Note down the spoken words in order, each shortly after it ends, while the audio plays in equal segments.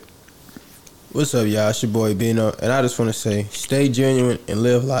What's up, y'all? It's your boy Bino, and I just want to say, stay genuine and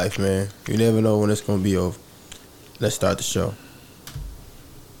live life, man. You never know when it's gonna be over. Let's start the show.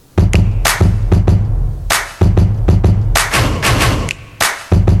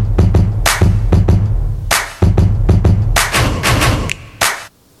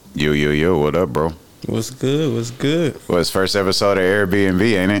 Yo, what up, bro? What's good? What's good? Well, it's first episode of AirBnB,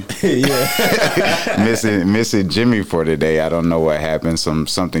 ain't it? Yeah. missing Jimmy for today. I don't know what happened.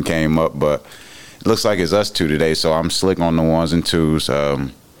 Something came up, but it looks like it's us two today. So I'm slick on the ones and twos.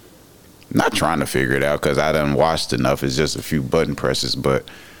 Not trying to figure it out because I done watched enough. It's just a few button presses, but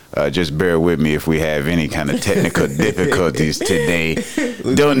just bear with me if we have any kind of technical difficulties today.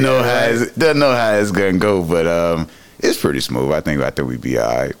 Don't know how it's gonna go, but it's pretty smooth. I think we be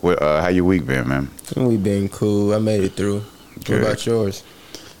all right. How your week been, man? We been cool. I made it through. Good. What about yours?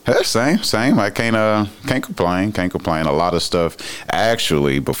 Same. I can't complain. Can't complain. A lot of stuff.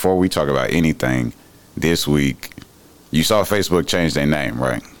 Actually, before we talk about anything this week, you saw Facebook change their name,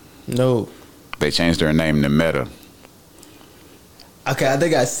 right? No. They changed their name to Meta. Okay, I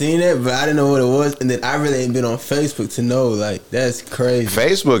think I seen it, but I didn't know what it was, and then I really ain't been on Facebook to know. Like, that's crazy.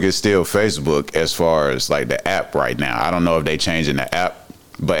 Facebook is still Facebook as far as like the app right now. I don't know if they changing the app,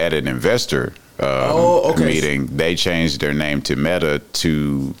 but at an investor meeting, they changed their name to Meta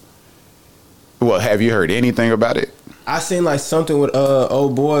to. Well, have you heard anything about it? I seen like something with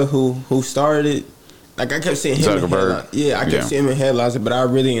old boy who started it. Like I kept seeing him in headlines. Yeah, I kept seeing him in headlines, but I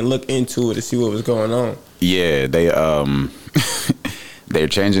really didn't look into it to see what was going on. Yeah, they they're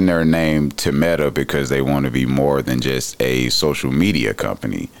changing their name to Meta because they want to be more than just a social media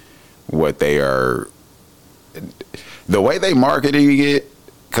company. What they are, the way they marketing it,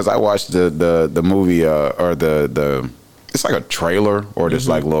 because I watched the movie or the it's like a trailer or just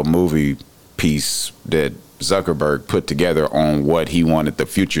like a little movie piece that Zuckerberg put together on what he wanted the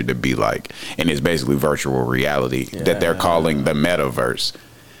future to be like, and it's basically virtual reality that they're calling the metaverse.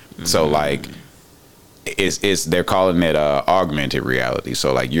 So like. It's they're calling it augmented reality.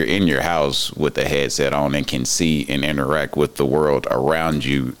 So like you're in your house with the headset on and can see and interact with the world around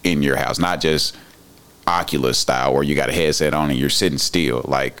you in your house, not just Oculus style where you got a headset on and you're sitting still.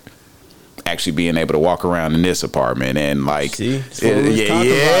 Like actually being able to walk around in this apartment and like it's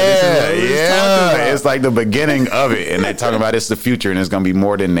like the beginning of it, and they're talking about it's the future and it's gonna be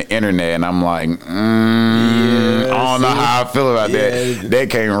more than the internet. And I'm like, I don't know how I feel about that.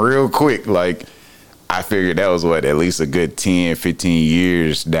 That came real quick. Like. I figured that was at least a good 10, 15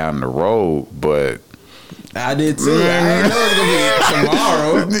 years down the road, but I did too. I didn't know it was gonna be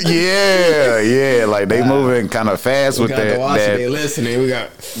tomorrow. yeah. Like they moving kind of fast with that. They listening. We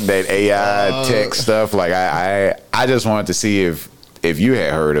got that AI tech stuff. Like I just wanted to see if you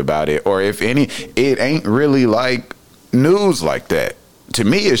had heard about it or if it ain't really like news like that. To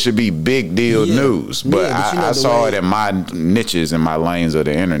me, it should be big deal news, but I saw it in my niches and my lanes of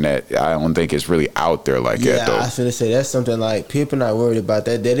the internet. I don't think it's really out there like that, though. I was going to say, that's something like people not worried about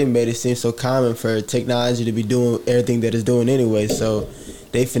that. They didn't make it seem so common for technology to be doing everything that it's doing anyway, so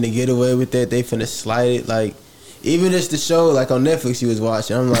they finna get away with that. They finna slide it. Like, even just the show, like on Netflix you was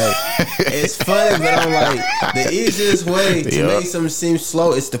watching, I'm like, it's funny, but I'm like, the easiest way to make something seem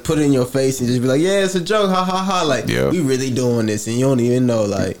slow is to put it in your face and just be like, yeah, it's a joke, ha ha ha. Like, we really doing this, and you don't even know.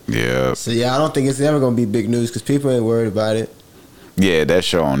 Like, So I don't think it's ever gonna be big news because people ain't worried about it. Yeah, that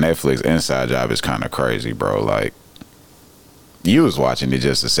show on Netflix, Inside Job, is kind of crazy, bro. Like, you was watching it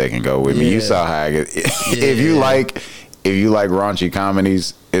just a second ago with me. You saw how if you like raunchy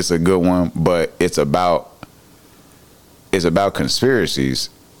comedies, it's a good one, but it's about conspiracies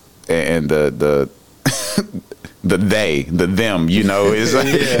and the them, you know,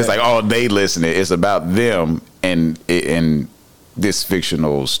 it's like all they listening. It's about them and this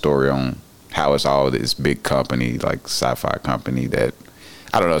fictional story on how it's all this big company, like sci-fi company that,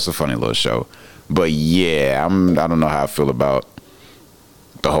 I don't know, it's a funny little show. But yeah, I don't know how I feel about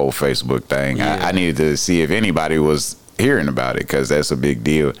the whole Facebook thing. I needed to see if anybody was hearing about it because that's a big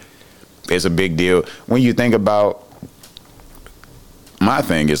deal. It's a big deal when you think about. My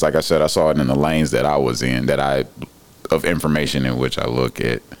thing is, like I said, I saw it in the lanes that I was in, of information in which I look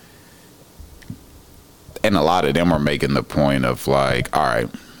at. And a lot of them are making the point of like, all right,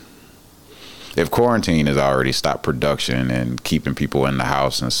 if quarantine has already stopped production and keeping people in the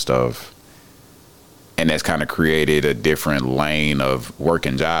house and stuff, and that's kind of created a different lane of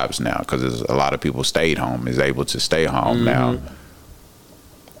working jobs now because a lot of people stayed home, is able to stay home now.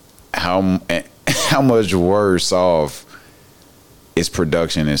 How much worse off is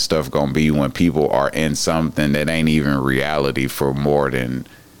production and stuff gonna be when people are in something that ain't even reality for more than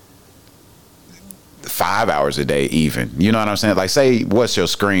 5 hours a day even. You know what I'm saying? Like, say, what's your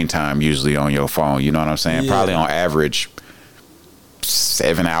screen time usually on your phone? You know what I'm saying? Probably on average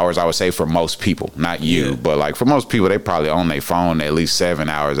 7 hours, I would say, for most people. Not you, but like for most people, they probably on their phone at least 7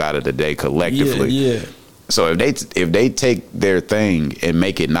 hours out of the day collectively. Yeah. So if they take their thing and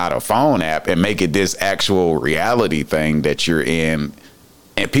make it not a phone app and make it this actual reality thing that you're in,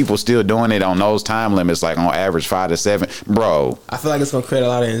 and people still doing it on those time limits, like on average 5 to 7, bro. I feel like it's gonna create a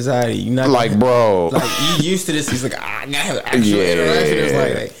lot of anxiety. You're not like, bro, like you used to this. He's like, I gotta have actual interaction. It's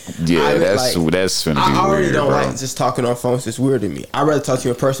like, that's finna be I already weird, don't bro. like just talking on phones. It's weird to me. I'd rather talk to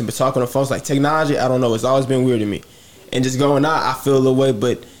you in person, but talking on phones, like technology, I don't know. It's always been weird to me. And just going out, I feel a little way.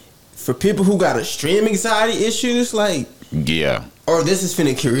 But for people who got extreme anxiety issues, like, or this is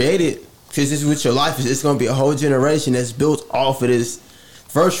finna create it, because this is what your life is. It's gonna be a whole generation that's built off of this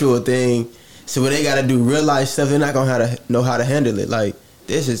virtual thing. So when they gotta do real life stuff, they're not gonna know how to handle it. Like,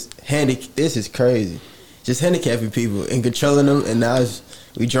 this is crazy. Just handicapping people and controlling them, and now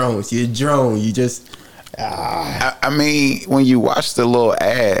we drones. You're a drone. You just I mean, when you watch the little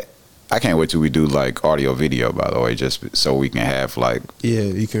ad, I can't wait till we do like audio video, by the way, just so we can have like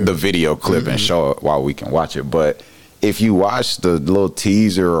you can the video clip and show it while we can watch it. But if you watch the little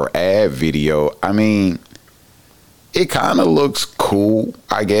teaser or ad video, I mean, it kind of looks cool.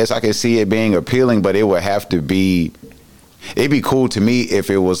 I guess I can see it being appealing, but it would have to be. It'd be cool to me if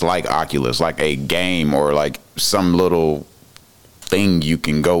it was like Oculus, like a game or like some little thing you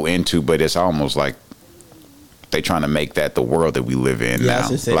can go into. But it's almost like they trying to make that the world that we live in now.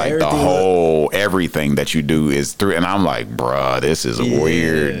 Like the whole everything that you do is through, and I'm like, bruh, this is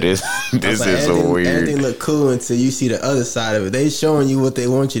weird. This is weird. Everything look cool until you see the other side of it. They showing you what they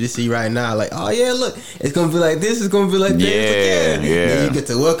want you to see right now. Like, oh yeah, look, it's gonna be like this. It's gonna be like this. Then you get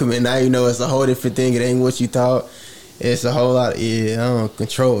to welcome it. Now you know it's a whole different thing. It ain't what you thought. It's a whole lot. I don't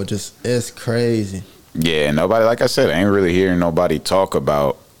control. Just it's crazy. Yeah, nobody. Like I said, I ain't really hearing nobody talk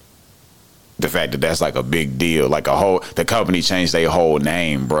about the fact that that's like a big deal. Like the company changed their whole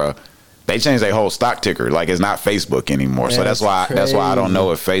name, bruh. They changed their whole stock ticker. Like, it's not Facebook anymore. So that's why I don't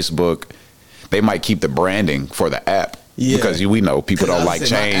know if Facebook, they might keep the branding for the app. Yeah. Because we know people don't like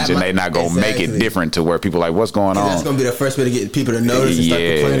change, and they not gonna make it different to where people like, what's going on? That's gonna be the first way to get people to notice and start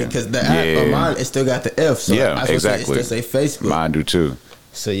complaining, because the app on mine, it still got the F. So exactly. It still say Facebook. Mine do too.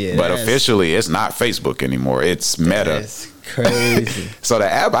 So but officially, it's not Facebook anymore. It's Meta. That's crazy. So the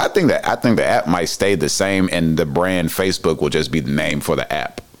app, I think the app might stay the same, and the brand Facebook will just be the name for the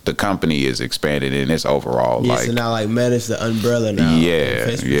app. The company is expanded in its overall. Yeah, so now like Meta's the umbrella now.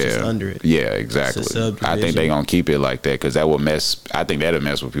 Facebook's just under it. Yeah, exactly. I think they're gonna keep it like that, because that will mess. I think that'll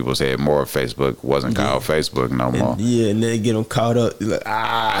mess with people's head more if Facebook wasn't called Facebook no more. And then get them caught up. Like,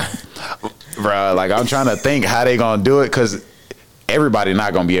 bro. Like, I'm trying to think how they gonna do it, because everybody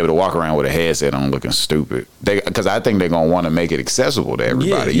not gonna be able to walk around with a headset on looking stupid. Because I think they're gonna want to make it accessible to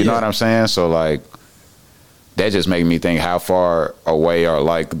everybody. You know what I'm saying? So like, that just made me think how far away are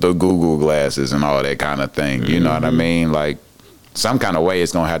like the Google glasses and all that kind of thing. You know what I mean? Like, some kind of way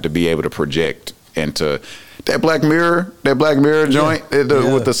it's gonna have to be able to project into that Black Mirror joint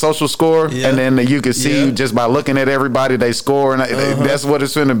with the social score, and then you can see just by looking at everybody they score, and that's what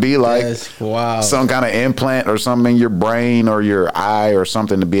it's gonna be like. Wow. Some kind of implant or something in your brain or your eye or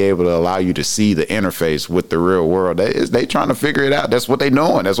something to be able to allow you to see the interface with the real world. They trying to figure it out. That's what they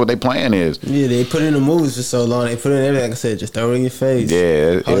doing. That's what their plan is. Yeah, they put in the movies for so long. They put in everything. Like I said, just throw it in your face.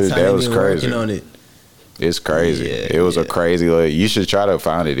 Yeah, that was crazy. Working on it. It's crazy. It was a crazy. You should try to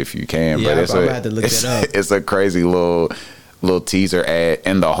find it if you can. Yeah, but I'm gonna have to look that up. It's a crazy little teaser ad,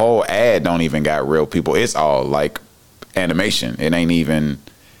 and the whole ad don't even got real people. It's all like animation. It ain't even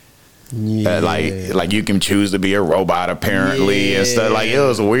like you can choose to be a robot apparently and stuff. Like, it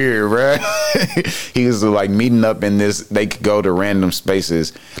was weird, bro. He was like meeting up in this. They could go to random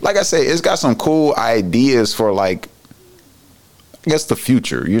spaces. Like I said, it's got some cool ideas for like, I guess, the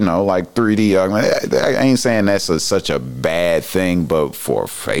future, you know, like 3D. I mean, I ain't saying that's such a bad thing, but for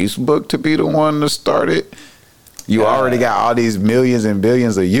Facebook to be the one to start it, you already got all these millions and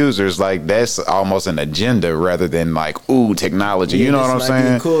billions of users. Like, that's almost an agenda rather than like, ooh, technology. You know what I'm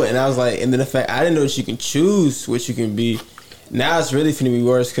saying? Cool. And I was like, and then the fact I didn't know that you can choose what you can be. Now it's really finna be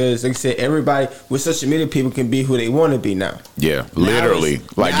worse, because like I said, everybody with social media, people can be who they want to be now. Yeah, literally.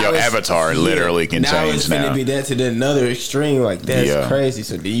 Like, your avatar literally can change now. It's finna be that to another extreme. Like, that's crazy.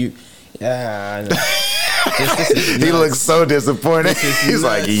 So do you? I know. He looks so disappointed. He's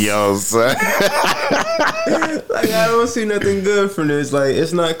like, yo, son. Like, I don't see nothing good from this. Like,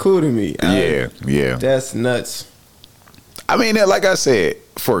 it's not cool to me. Yeah. That's nuts. I mean, like I said,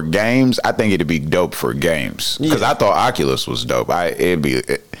 for games, I think it'd be dope for games, because I thought Oculus was dope.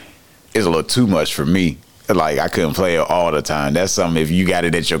 it's a little too much for me. Like, I couldn't play it all the time. That's something if you got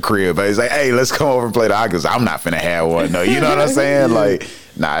it at your crib, but it's like, hey, let's come over and play the hockey. I'm not finna have one. No, you know what I'm saying? Like,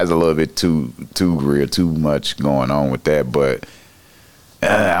 nah, it's a little bit too real, too much going on with that. But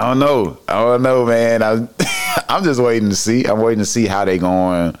I don't know, man. I'm just waiting to see. I'm waiting to see how they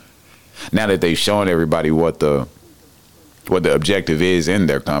going. Now that they've shown everybody what the objective is in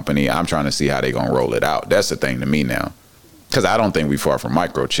their company, I'm trying to see how they gonna roll it out. That's the thing to me now, because I don't think we far from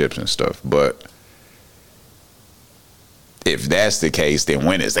microchips and stuff, but. If that's the case, then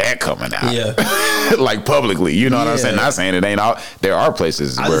when is that coming out? Yeah. Like publicly, you know what I'm saying? Not saying it ain't all. There are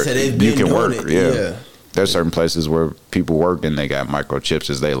places where you can work. Yeah. There's certain places where people work and they got microchips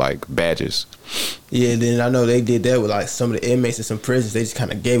as they like badges. Yeah, then I know they did that with like some of the inmates in some prisons. They just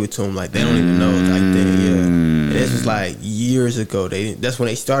kind of gave it to them, like they don't even know like that. Yeah, and this was like years ago. That's when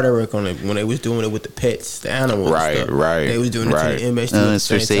they started work on it. When they was doing it with the pets, the animals. Right, and stuff. Right. They was doing it to the inmates. It's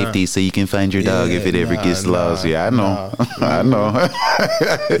for safety, so you can find your dog if it ever gets lost. Yeah, I know. I know.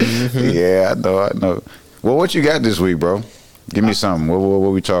 Yeah, I know. Well, what you got this week, bro? Give me something.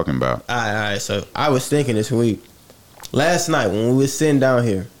 What we talking about? All right. So I was thinking this week, last night when we was sitting down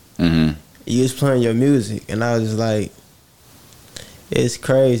here, you was playing your music, and I was like, it's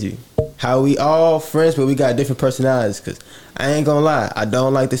crazy how we all friends, but we got different personalities. Cause I ain't gonna lie, I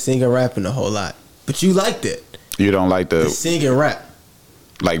don't like the singing rapping a whole lot, but you liked it. You don't like the singing rap,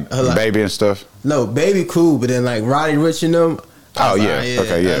 like Baby and stuff? No, Baby cool, but then like Roddy Ricch and them. Oh, yeah.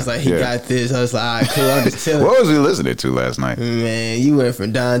 Okay, yeah. I was like, he got this. I was like, all right, cool. I'm just telling. What was we listening to last night? Man, you went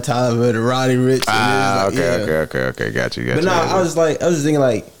from Don Toliver to Roddy Ricch. Okay. Got you. But no, I was just thinking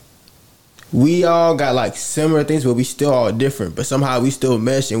like, we all got like similar things, but we still all different. But somehow we still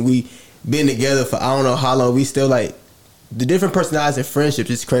mesh, and we been together for I don't know how long. We still like the different personalities and friendships.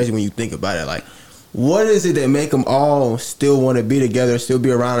 It's crazy when you think about it. Like, what is it that make them all still want to be together, still be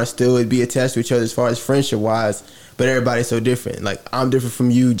around, or still be attached to each other as far as friendship wise? But everybody's so different. Like, I'm different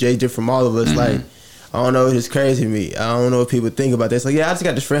from you, Jay different from all of us. Like, I don't know, it's crazy to me. I don't know what people think about this. Like, yeah, I just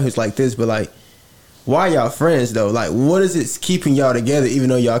got this friend who's like this, but like, why y'all friends though? Like, what is it keeping y'all together even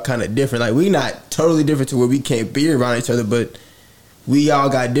though y'all kind of different? Like, we not totally different to where we can't be around each other, but we all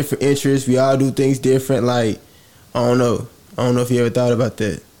got different interests. We all do things different. Like, I don't know if you ever thought about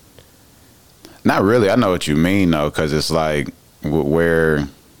that. Not really. I know what you mean though, because it's like where.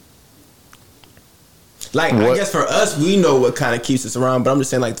 Like, I guess for us, we know what kind of keeps us around, but I'm just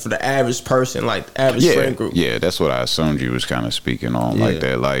saying, like, for the average person, like, average friend group. Yeah, that's what I assumed you was kind of speaking on, like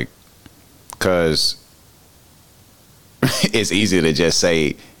that. Like, because it's easy to just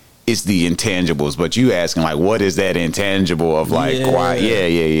say it's the intangibles, but you asking, like, what is that intangible of, like, why?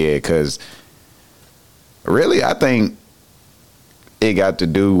 Yeah, because really, I think it got to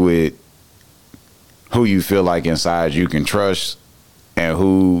do with who you feel like inside you can trust and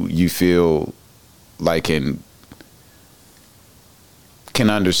who you feel like can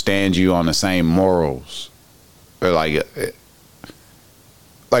understand you on the same morals, or like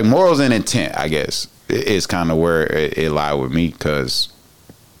morals and intent, I guess is kind of where it lie with me. Because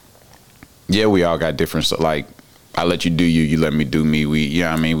we all got different, like I let you do you, you let me do me. We, you know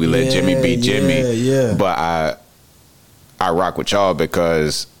what I mean, we let Jimmy be Jimmy. But I rock with y'all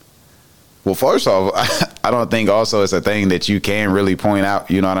because, well, first off, I don't think also it's a thing that you can really point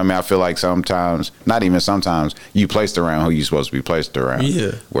out. You know what I mean? I feel like sometimes, not even sometimes, you placed around who you're supposed to be placed around.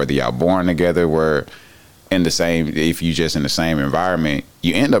 Yeah. Whether y'all born together, where in the same, if you just in the same environment,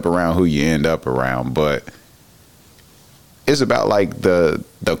 you end up around who you end up around. But it's about like the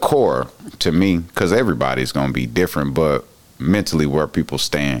core to me, because everybody's going to be different, but mentally where people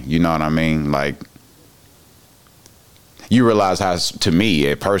stand. You know what I mean? Like, you realize how, to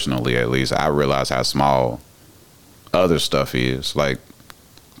me, personally at least, I realize how small other stuff is. Like,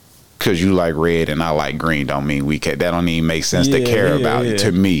 because you like red and I like green don't mean we can. That don't even make sense to care about it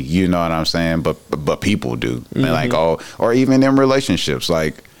to me. You know what I'm saying? But people do. And like, or even in relationships,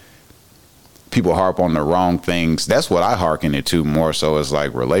 like people harp on the wrong things. That's what I hearken it to more so, is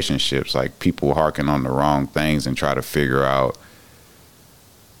like relationships. Like people harken on the wrong things and try to figure out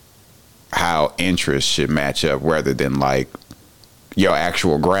how interests should match up rather than like your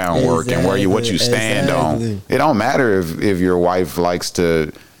actual groundwork and what you stand on. It don't matter if your wife likes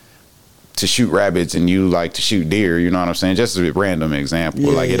to shoot rabbits and you like to shoot deer, you know what I'm saying? Just a random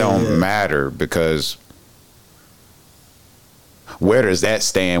example. It don't matter, because where does that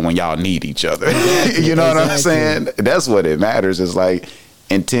stand when y'all need each other? You know what I'm saying? That's what it matters. Is like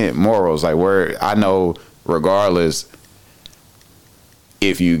intent, morals, like where I know regardless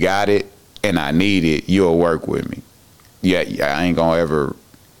if you got it and I need it, you'll work with me. Yeah, I ain't gonna ever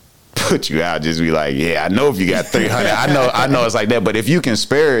put you out. Just be like, yeah, I know if you got 300, I know it's like that. But if you can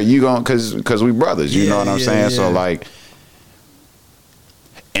spare it, you gon' cause we brothers. You know what I'm saying? So like,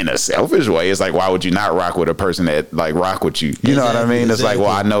 in a selfish way, it's like, why would you not rock with a person that like rock with you? You know what I mean? It's like, well,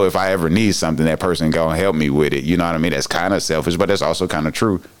 I know if I ever need something, that person gonna help me with it. You know what I mean? That's kind of selfish, but that's also kind of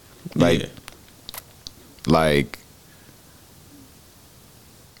true. Like,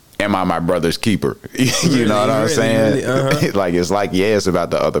 am I my brother's keeper? You know what I'm saying? Really, like, it's like, yeah, it's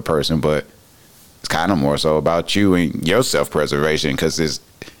about the other person, but it's kind of more so about you and your self-preservation, because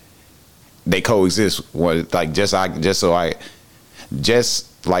they coexist. Like, just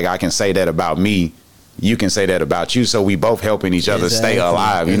like I can say that about me, you can say that about you, so we both helping each other stay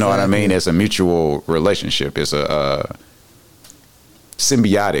alive. You know what I mean? It's a mutual relationship. It's a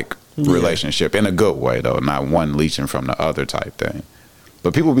symbiotic relationship in a good way, though, not one leeching from the other type thing.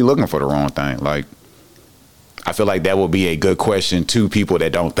 But people be looking for the wrong thing. Like, I feel like that would be a good question to people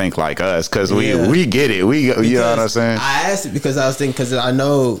that don't think like us, because we get it. You know what I'm saying? I asked it because I was thinking, because I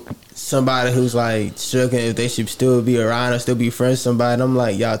know somebody who's like struggling if they should still be around or still be friends with somebody. And I'm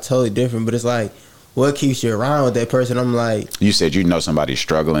like, y'all totally different. But it's like, what keeps you around with that person? I'm like, you said you know somebody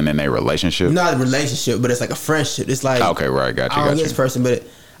struggling in their relationship? Not a relationship, but it's like a friendship. It's like, okay, right, got you. I don't get this person, but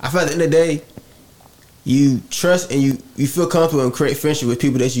I feel at the end of the day, you trust and you feel comfortable and create friendship with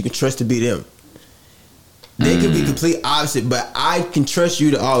people that you can trust to be them. They could be complete opposite, but I can trust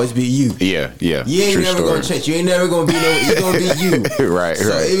you to always be you. Yeah. You ain't never gonna change. You ain't never gonna be you're gonna be you. Right.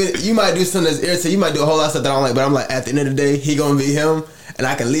 So even you might do something that's irritating, you might do a whole lot of stuff that I don't like, but I'm like, at the end of the day, he gonna be him, and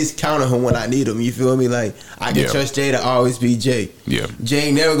I can at least count on him when I need him. You feel me? Like, I can trust Jay to always be Jay. Yeah. Jay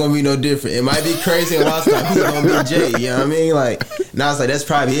ain't never gonna be no different. It might be crazy and lots of times he's gonna be Jay. You know what I mean? Like, now it's like, that's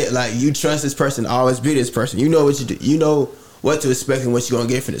probably it. Like, you trust this person to always be this person. You know what you do. You know what to expect and what you're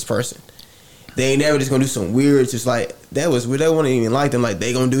gonna get from this person. They ain't never just gonna do some weird, just like, that was weird. They won't even like them. Like,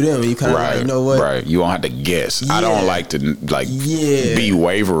 they gonna do them. And you kind of like, you know what? Right. You don't have to guess. I don't like to be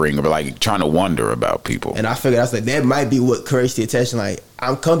wavering or like trying to wonder about people. And I figured, I was like, that might be what creates the attention. Like,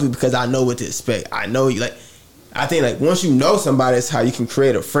 I'm comfortable because I know what to expect. I know you. Like, I think like once you know somebody, that's how you can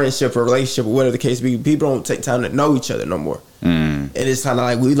create a friendship or relationship or whatever the case be. People don't take time to know each other no more. And it's kind of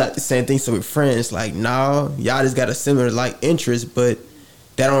like, we like the same thing, so we're friends. Like, no, y'all just got a similar like interest, but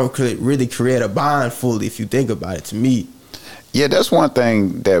that don't really create a bond fully if you think about it, to me. Yeah, that's one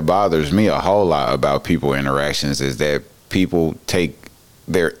thing that bothers me a whole lot about people interactions, is that people take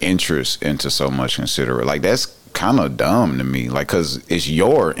their interest into so much consideration. Like, that's kind of dumb to me. Like, because it's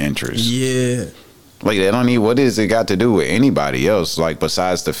your interest. Yeah. Like, they don't need, what does it got to do with anybody else? Like,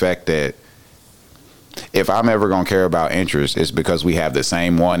 besides the fact that if I'm ever going to care about interest, it's because we have the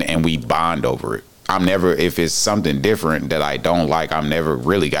same one and we bond over it. I'm never, if it's something different that I don't like, I'm never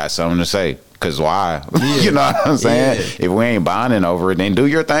really got something to say. Cause why? Yeah. You know what I'm saying? Yeah. If we ain't bonding over it, then do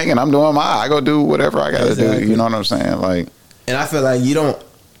your thing and I'm doing mine. I go do whatever I gotta do. You know what I'm saying? Like, and I feel like you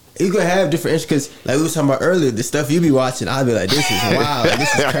can have different interests, because like we were talking about earlier, the stuff you be watching, I'd be like, this is wild, like,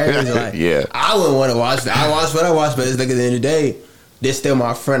 this is crazy. Like, I wouldn't want to watch it. I watch what I watch, but it's like, at the end of the day, they're still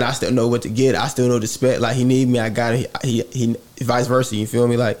my friend. I still know what to get. I still know the spec. Like, he need me, I got it. He vice versa. You feel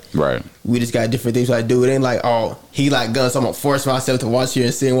me? Like, right. We just got different things I do. It ain't like, oh, he like guns, so I'm gonna force myself to watch here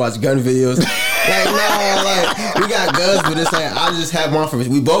and sit and watch gun videos. Like, no, like, we got guns, but it's like, I just have one for me.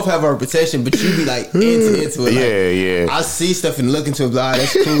 We both have our protection, but you be like into it. Like, yeah. I see stuff and look into it, like,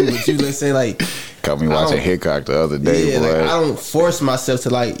 that's cool. But you like say like, caught me watching Hickok the other day. Yeah, like, I don't force myself to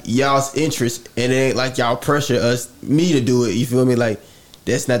like y'all's interest, and it ain't like y'all pressure me to do it. You feel me? Like,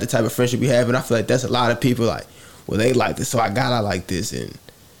 that's not the type of friendship we have, and I feel like that's a lot of people like, well, they like this, so I gotta like this, and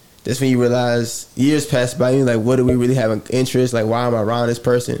that's when you realize years pass by, you like, what do we really have an interest? Like, why am I around this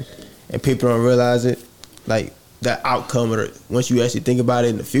person? And people don't realize it, like the outcome, or once you actually think about it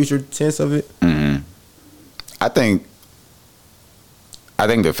in the future tense of it. Mm-hmm. I think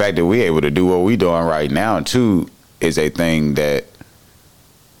the fact that we're able to do what we're doing right now too is a thing that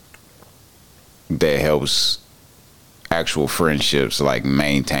helps actual friendships like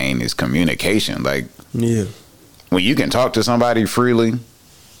maintain is communication. Like, when you can talk to somebody freely,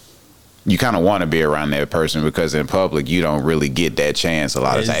 you kind of want to be around that person, because in public you don't really get that chance a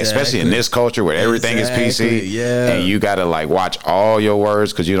lot of times, especially in this culture where everything is PC, and you gotta like watch all your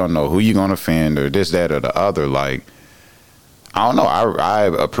words because you don't know who you're gonna offend or this, that, or the other. Like, I don't know, I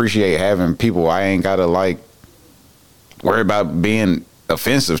appreciate having people I ain't gotta like worry about being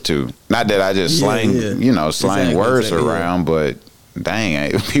offensive to. Not that I just slang words around, but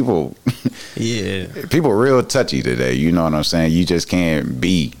dang, people people real touchy today. You know what I'm saying? You just can't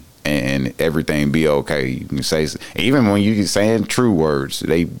be and everything be okay. You can say, even when you saying true words,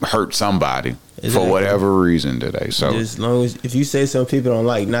 they hurt somebody for whatever reason today. So as long as if you say some people don't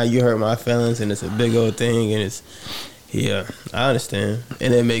like, now you hurt my feelings, and it's a big old thing, and it's I understand,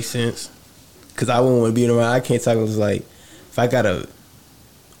 and it makes sense. Cause I wouldn't want to be around. I can't talk. It's like if I gotta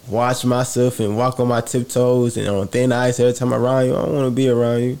watch myself and walk on my tiptoes and on thin ice every time I'm around you, I don't want to be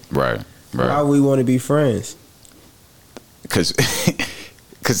around you. Right. Why we want to be friends? Cause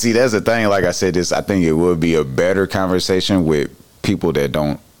see, that's the thing. Like I said, I think it would be a better conversation with people that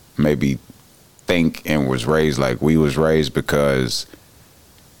don't maybe think and was raised like we was raised, because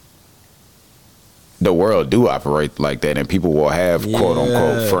the world do operate like that, and people will have quote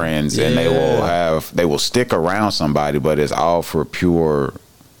unquote friends, and they will stick around somebody, but it's all for pure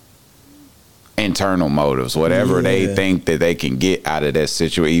internal motives, whatever they think that they can get out of that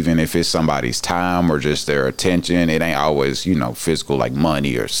situation, even if it's somebody's time or just their attention. It ain't always, physical, like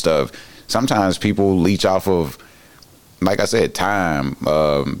money or stuff. Sometimes people leech off of, like I said, time,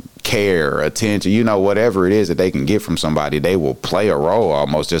 care, attention, whatever it is that they can get from somebody, they will play a role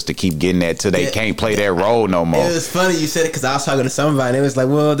almost just to keep getting that till they can't play that role no more. It was funny you said it, because I was talking to somebody and it was like,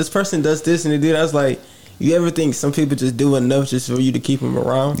 well, this person does this and they do that. I was like, you ever think some people just do enough just for you to keep them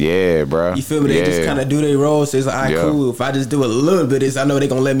around? Yeah, bro. You feel me? They just kind of do their role. So it's like, all right, cool. If I just do a little bit of this, I know they're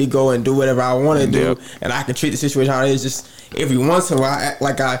going to let me go and do whatever I want to do. And I can treat the situation how it is. Just every once in a while, I act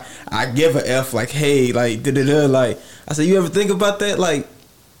like I give a F, like, hey, like, da-da-da. Like, I said, you ever think about that? Like,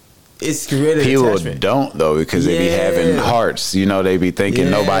 it's created people attachment. Don't, though, because they be having hearts. They be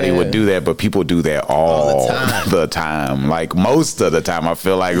thinking nobody would do that, but people do that all the time. Like, most of the time, I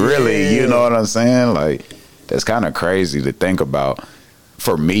feel like, really, you know what I'm saying? Like, that's kind of crazy to think about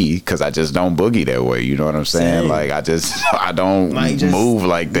for me, because I just don't boogie that way. You know what I'm saying? Like, I don't move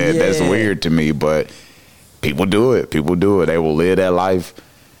like that. That's weird to me, but people do it. People do it. They will live that life.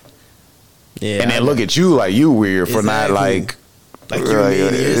 Yeah, and then look at you like you weird for not like you're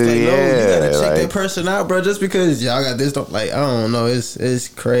mean. It's like, no, you gotta check that person out, bro. Just because y'all got this, I don't know. It's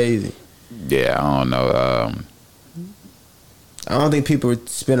crazy. Yeah, I don't know. I don't think people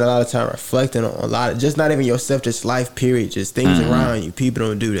spend a lot of time reflecting on a lot of, just not even yourself, just life period, just things around you. People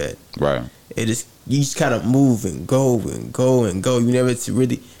don't do that. Right. You just kind of move and go and go and go. You never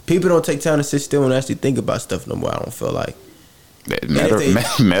really, people don't take time to sit still and actually think about stuff no more. I don't feel like.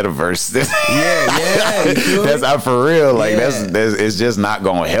 Metaverse. That's not for real. Like that's it's just not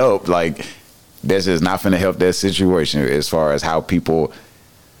gonna help. Like that's just not gonna help that situation as far as how people.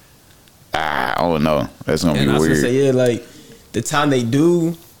 I don't know. That's gonna be weird. I was gonna say, like the time they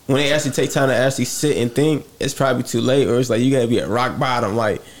do, when they actually take time to actually sit and think, it's probably too late, or it's like you gotta be at rock bottom.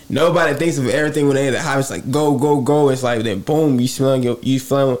 Like nobody thinks of everything when they're at the high. It's like go go go. It's like then boom, you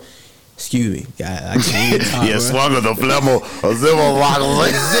smell. Excuse me, God, I can't even talk. Swung with the flemo, a zimmer rock, no, but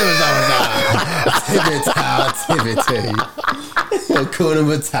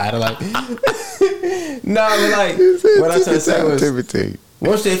like what I'm trying to say was,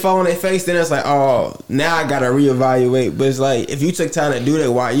 once they fall on their face, then it's like, oh, now I gotta reevaluate. But it's like if you took time to do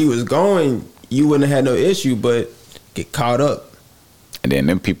that while you was going, you wouldn't have had no issue. But get caught up, and then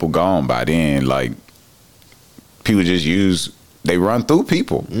them people gone by then. Like people just they run through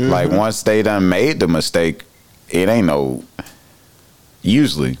people. Like once they done made the mistake, it ain't no,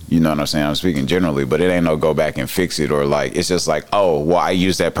 usually, you know what I'm saying? I'm speaking generally, but it ain't no go back and fix it, or like, it's just like, oh, well, I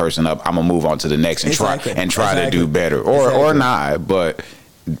used that person up, I'm gonna move on to the next and try to do better. Or not, but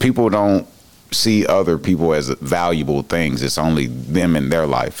people don't see other people as valuable things. It's only them in their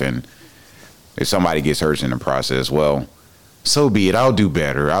life. And if somebody gets hurt in the process, well, so be it. I'll do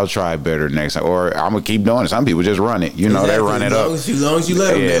better. I'll try better next time. Or I'm going to keep doing it. Some people just run it. They run it up. As long as you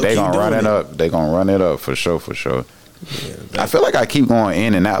let them. Yeah, they going to run it up. They going to run it up for sure, for sure. Yeah, I feel like I keep going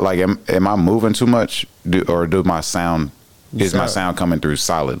in and out. Like, am I moving too much? Is my sound coming through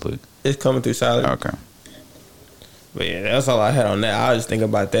solidly? It's coming through solid. Okay. But yeah, that's all I had on that. I was just thinking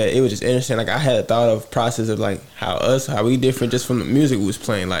about that. It was just interesting. Like, I had a thought of process of like how we different just from the music we was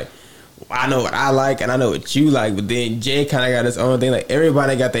playing. Like, I know what I like and I know what you like, but then Jay kind of got his own thing. Like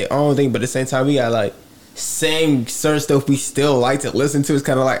everybody got their own thing, but at the same time we got like same certain stuff we still like to listen to. It's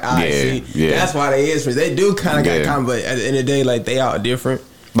kind of like that's why they is. They do kind of got common, but at the end of the day, like they all different.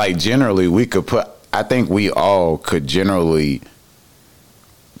 Like generally, I think we all could generally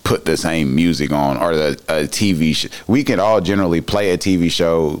put the same music on, or a TV show. We can all generally play a TV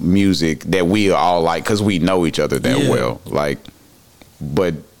show music that we all like because we know each other that well. Like,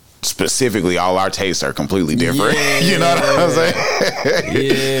 but specifically all our tastes are completely different. You know what I'm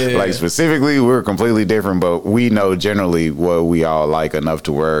saying? Like specifically we're completely different, but we know generally what we all like enough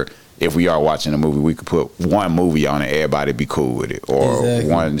to where if we are watching a movie, we could put one movie on and everybody be cool with it, or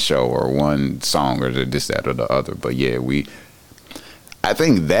one show, or one song, or this, that, or the other. But yeah, I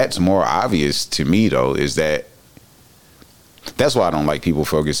think that's more obvious to me though. Is that's why I don't like people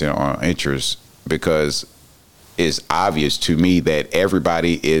focusing on interests, because it's obvious to me that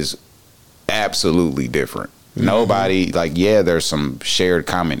everybody is absolutely different. Mm-hmm. Nobody, like, yeah, there's some shared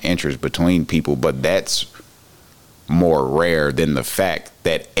common interest between people, but that's more rare than the fact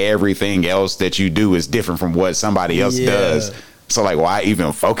that everything else that you do is different from what somebody else does. So like, why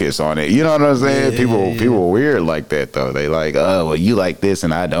even focus on it? You know what I'm saying? People are weird like that though. They like, oh, well, you like this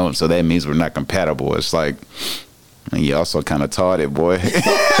and I don't, so that means we're not compatible. It's like, you also kind of taught it, boy.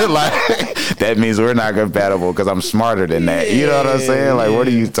 Like, that means we're not compatible because I'm smarter than that. You know what I'm saying? Like, what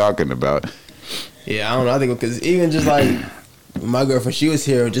are you talking about? Yeah, I don't know. I think because even just like my girlfriend, she was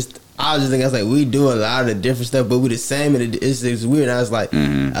here. I was just thinking, I was like, we do a lot of different stuff, but we the same, and it's weird. And I was like,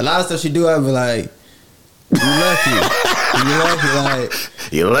 a lot of stuff she do, I'd be like, you lucky, like,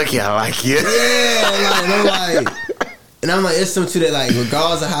 you lucky, I like you. Yeah, and I'm like, it's something to that, like,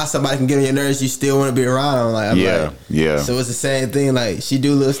 regardless of how somebody can get on your nerves, you still want to be around them. Like, yeah. So it's the same thing. Like, she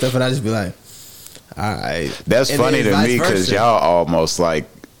do little stuff, and I just be like, all right. That's and funny to me because y'all almost like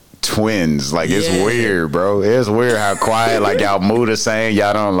twins. Like, it's weird, bro. It's weird how quiet, like, y'all move the same.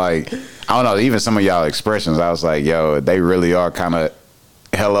 Y'all don't, like, I don't know, even some of y'all expressions, I was like, yo, they really are kind of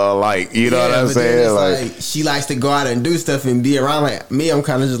hella alike. You know what I'm saying? Like, she likes to go out and do stuff and be around. Like me, I'm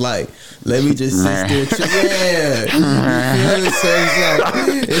kind of just like, let me just sit still. Yeah. You feel it? So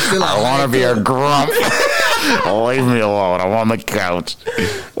it's still like, I want to be a grump. Leave me alone. I'm on the couch.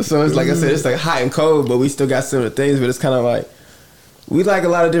 So it's like I said, it's like hot and cold, but we still got similar things. But it's kind of like, we like a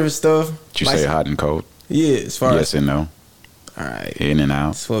lot of different stuff. Did you say hot and cold? Yeah, as far yes and no. All right. In and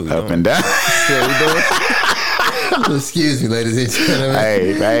out. Up and down. That's what we doing. Excuse me, ladies and gentlemen.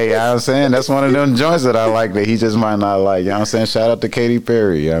 Hey, you know what I'm saying? That's one of them joints that I like that he just might not like. You know what I'm saying? Shout out to Katy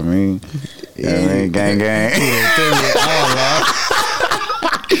Perry. You know what I mean? You know what I mean? Gang, gang.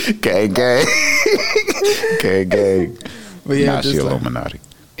 Gang, gang. Gang, gang. But yeah, nah, she Illuminati.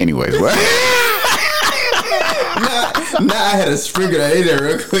 Anyways, what? Nah, I had to sprinkle that in there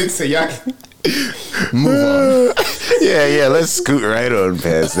real quick so y'all can move on. Yeah, let's scoot right on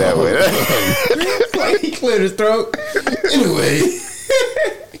past that way. Like he cleared his throat. Anyway.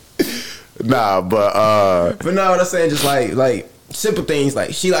 Nah, but no, what I'm saying, just like simple things.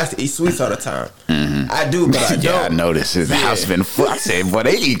 Like, she likes to eat sweets all the time. Mm-hmm. I do, but I don't. Yeah, I noticed his house been full. I said, boy,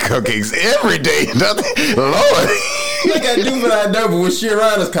 they eat cookies every day. Lord. Like, I do, but I don't. But when she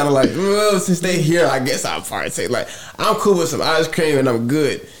around, it's kind of like, well, since they here, I guess I'll probably say, like, I'm cool with some ice cream and I'm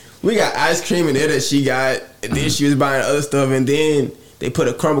good. We got ice cream in there that she got, and then she was buying other stuff, and then they put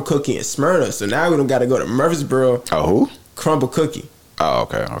a crumble cookie in Smyrna. So now we don't got to go to Murfreesboro. Oh, who? Crumble cookie. Oh,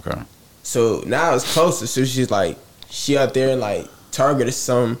 okay. So now it's closer. So she's like, she out there in like Target or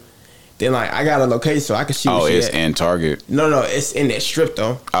something. Then like, I got a location so I can see. Oh, it's in Target. No, it's in that strip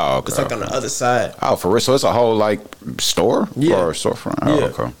though. Oh, okay. It's like on the other side. Oh, for real? So it's a whole like store or storefront.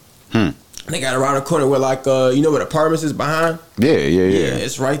 Oh, okay. They got around the corner where like you know what apartments is behind? Yeah.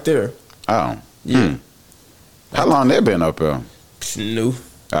 It's right there. Oh. Yeah. How long they been up there? New.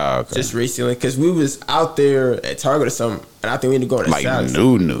 Oh, okay. Just recently, because we was out there at Target or something, and I think we need to go in the like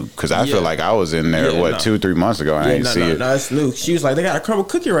new. Because I feel like I was in there 2-3 months ago and I didn't see it. No, it's new. She was like, they got a crumble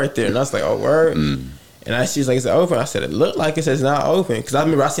cookie right there, and I was like, oh word. And she was like, is it open? I said, it looked like it says not open, because I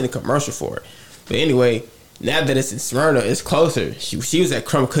remember I seen a commercial for it. But anyway, now that it's in Smyrna, it's closer. She was at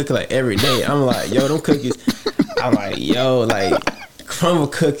crumble cookie like every day. I'm like, yo, them cookies. I'm like, yo, like crumble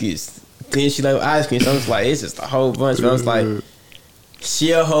cookies. Then she like ice cream. So I was like, it's just a whole bunch. But I was like,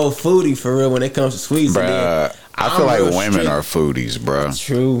 she a whole foodie for real when it comes to sweets. Bruh, I feel like women are foodies, bro.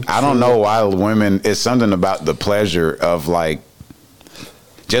 True. I don't know why women. It's something about the pleasure of like,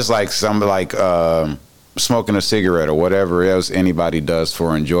 just like smoking a cigarette or whatever else anybody does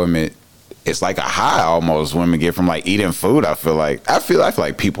for enjoyment. It's like a high almost women get from like eating food. I feel like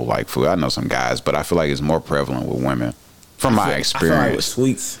people like food. I know some guys, but I feel like it's more prevalent with women from my experience. I feel like with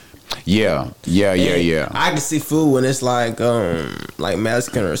sweets. Yeah. I can see food when it's like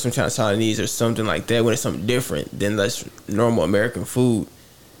Mexican or some kind of Chinese or something like that, when it's something different than that's normal American food.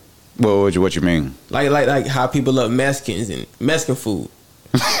 Well, what you mean? Like how people love Mexicans and Mexican food.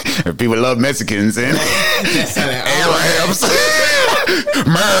 People love Mexicans and Arabs.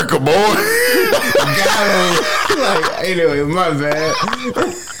 America, boy. Like, anyway, my bad.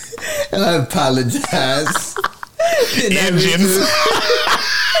 And I apologize. Engines.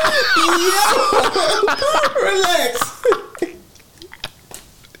 Relax.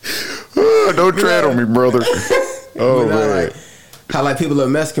 Don't tread on me, brother. Oh, man. how like people love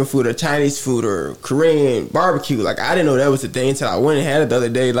Mexican food or Chinese food or Korean barbecue. Like I didn't know that was a thing until I went and had it the other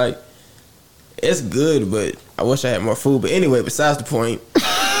day. Like it's good, but I wish I had more food. But anyway, besides the point.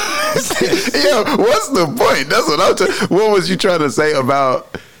 Yeah, what's the point? That's what I'm. What was you trying to say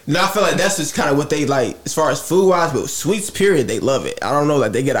about? No, I feel like that's just kind of what they like as far as food wise, but sweets, period, they love it. I don't know,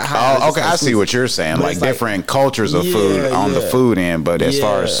 like they get a high. Oh, okay, I see what you're saying. Like different cultures of food on the food end, but as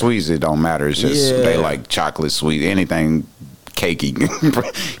far as sweets, it don't matter. It's just they like chocolate, sweet, anything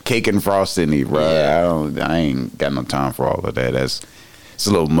cakey, cake and frosting, bro. Yeah. I ain't got no time for all of that. It's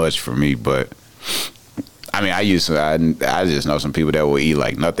a little much for me, but. I mean, I just know some people that will eat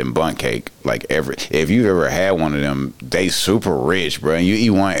like nothing but cake. Like if you've ever had one of them, they super rich, bro. And you eat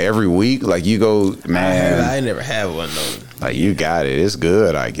one every week, like you go, man. I never had one though. Like you got it, it's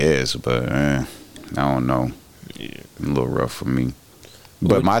good, I guess, but I don't know. Yeah. A little rough for me.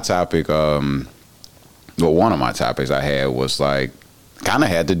 But my topic, one of my topics I had was like, kind of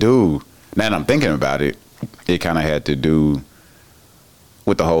had to do. Now that I'm thinking about it, it kind of had to do.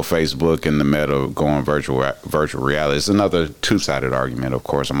 With the whole Facebook and the meta going virtual reality, it's another two-sided argument. Of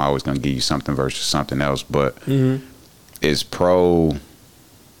course, I'm always going to give you something versus something else, but it's pro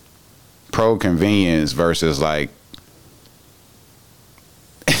convenience versus like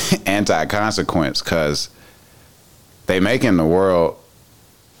anti-consequence, because they making the world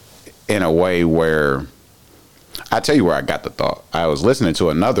in a way where I tell you where I got the thought. I was listening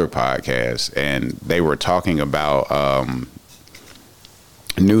to another podcast and they were talking about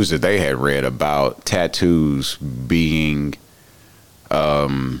news that they had read about tattoos being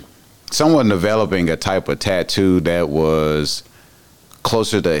someone developing a type of tattoo that was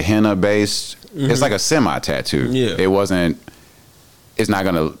closer to henna based. It's like a semi tattoo. Yeah. It's not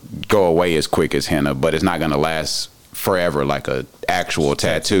gonna go away as quick as henna, but it's not gonna last forever like a actual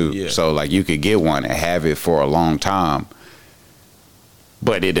tattoo. Yeah. So like you could get one and have it for a long time,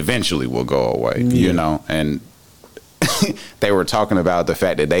 but it eventually will go away, you know? And they were talking about the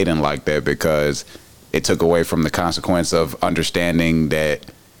fact that they didn't like that because it took away from the consequence of understanding that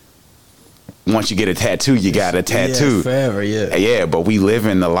once you get a tattoo, you got a tattoo. Yeah, forever, yeah. Yeah, but we live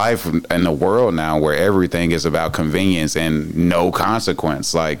in the life in the world now where everything is about convenience and no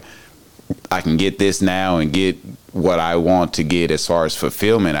consequence. Like, I can get this now and get what I want to get as far as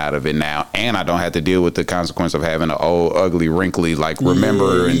fulfillment out of it now, and I don't have to deal with the consequence of having an old, ugly, wrinkly, like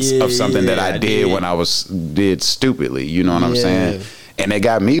remembrance of something that I did when I did stupidly. You know what I'm saying? And it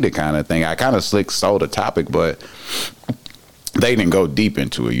got me to kind of think. I kind of slick sold the topic, but they didn't go deep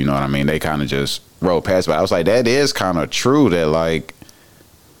into it. You know what I mean? They kind of just rolled past. But I was like, that is kind of true. That like.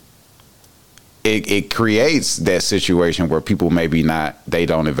 It creates that situation where people maybe they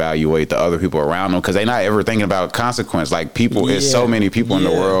don't evaluate the other people around them because they're not ever thinking about consequence. Like people, there's so many people in the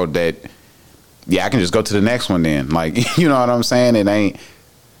world that, I can just go to the next one then. Like, you know what I'm saying? It ain't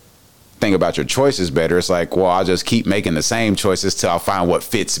think about your choices better. It's like, well, I'll just keep making the same choices till I find what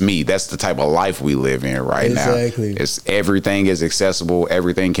fits me. That's the type of life we live in now. Exactly. Everything is accessible.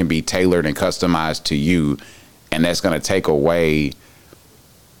 Everything can be tailored and customized to you. And that's going to take away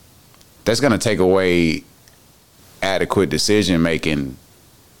adequate decision making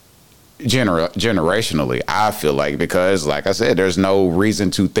generationally, I feel like, because like I said, there's no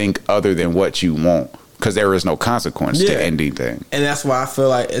reason to think other than what you want because there is no consequence to anything. And that's why I feel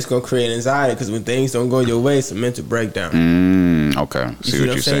like it's going to create anxiety, because when things don't go your way, it's a mental breakdown. Okay. See what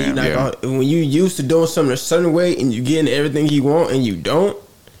you're saying. When you used to doing something a certain way and you getting everything you want and you don't,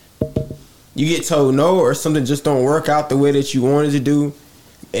 you get told no, or something just don't work out the way that you wanted to do.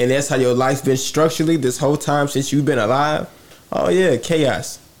 And that's how your life's been structurally this whole time since you've been alive. Oh yeah,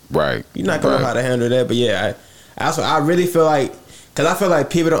 chaos. Right. You're not gonna know how to handle that. But yeah, I really feel like, because I feel like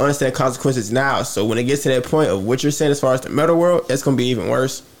people don't understand consequences now. So when it gets to that point of what you're saying as far as the metal world, it's gonna be even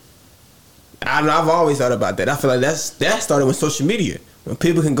worse. I've always thought about that. I feel like that started with social media. When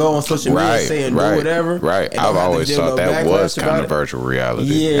people can go on social media and say and do whatever. Right. I've always thought that was kind of virtual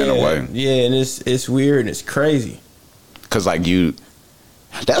reality in a way. Yeah, and it's weird and it's crazy. Because like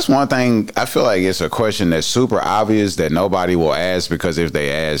that's one thing, I feel like it's a question that's super obvious that nobody will ask, because if they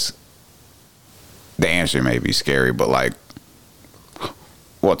ask, the answer may be scary. But like,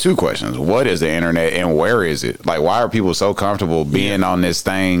 well, two questions. What is the internet and where is it? Like, why are people so comfortable being on this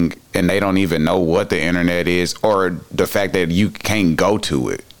thing and they don't even know what the internet is, or the fact that you can't go to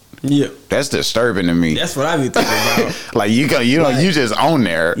it? Yeah, that's disturbing to me. That's what I be thinking about. Like you just on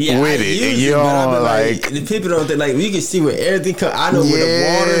there with it. You know, like the people don't think, like, you can see where everything comes. I know where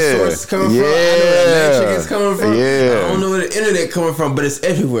the water source is coming from. I know where the electric is coming from. I don't know where the internet coming from, but it's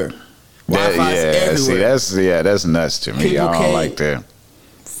everywhere. Wi-Fi is everywhere. See, that's nuts to me. I don't like that.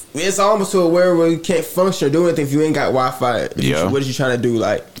 it's almost to a world where you can't function or do anything if you ain't got Wi-Fi. What are you trying to do?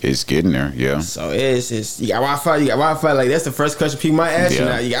 Like, it's getting there, yeah. So it's you got Wi-Fi. Like, that's the first question people might ask you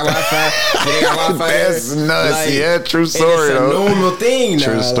now. You got Wi-Fi? They got Wi-Fi. That's nuts. Like, yeah, true story. It's a normal thing now.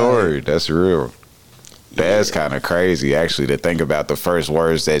 True story. Like, that's real. That's kind of crazy, actually, to think about the first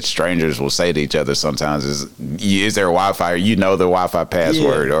words that strangers will say to each other sometimes is there Wi-Fi? Or you know the Wi-Fi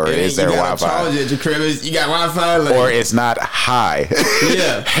password, or is there Wi-Fi? Charge at your crib. You got Wi-Fi, like, or it's not hi.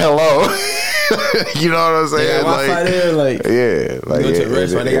 Yeah. Hello. You know what I'm saying? They got Wi-Fi there, like, yeah, like, you go to the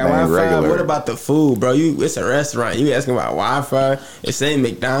restaurant, they got Wi-Fi. Regular. What about the food, bro? It's a restaurant. You asking about Wi-Fi? It's ain't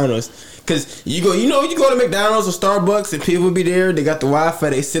McDonald's. Cause you go to McDonald's or Starbucks and people be there. They got the Wi-Fi.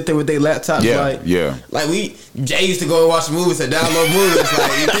 They sit there with their laptops. Like Jay used to go and watch movies and download movies.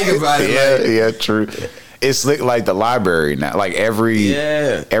 Like, you think about it. Yeah, true. It's like the library now. Like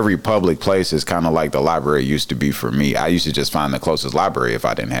every public place is kind of like the library used to be for me. I used to just find the closest library if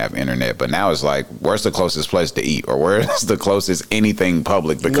I didn't have internet. But now it's like, where's the closest place to eat, or where's the closest anything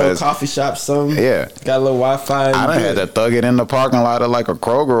public? Because coffee shop, something. Yeah, got a little Wi-Fi. I done had to thug it in the parking lot of like a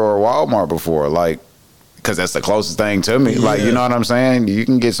Kroger or a Walmart before, like, because that's the closest thing to me. Yeah. Like, you know what I'm saying? You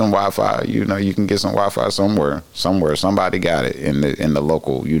can get some Wi-Fi. You know, you can get some Wi-Fi somewhere. Somebody got it in the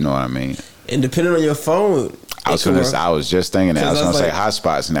local. You know what I mean? And depending on your phone, I was just thinking that. I was gonna say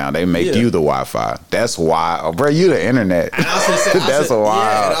hotspots now. They make you the Wi-Fi. That's why, bro. You the internet. That's wild.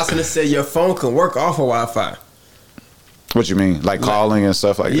 Yeah, and I was gonna say your phone can work off of Wi-Fi. What you mean, like calling and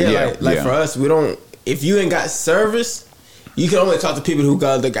stuff like that? Yeah, for us, we don't. If you ain't got service, you can only talk to people who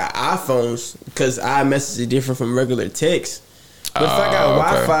got iPhones, because iMessage is different from regular text. But if I got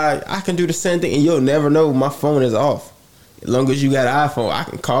Wi-Fi, I can do the same thing, and you'll never know my phone is off. As long as you got an iPhone, I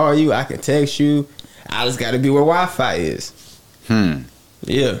can call you, I can text you. I just got to be where Wi-Fi is.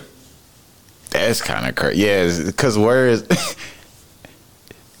 Yeah. That's kind of crazy. Yeah, because where is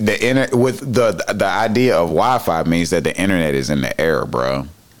with the idea of Wi-Fi means that the internet is in the air, bro.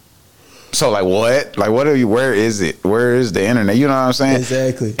 So like what? Like what are you? Where is it? Where is the internet? You know what I'm saying?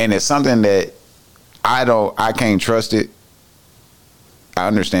 Exactly. And it's something that I can't trust it. I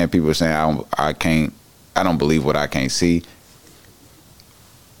understand people saying I don't believe what I can't see,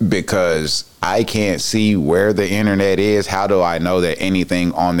 because I can't see where the internet is. How do I know that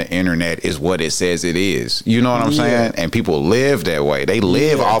anything on the internet is what it says it is? You know what I'm saying? And people live that way. They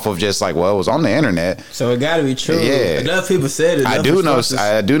live off of just like, well, it was on the internet, so it got to be true. Yeah, enough people said it. I do know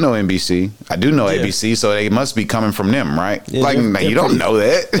NBC. I do know ABC. So they must be coming from them, right? Yeah, like you don't know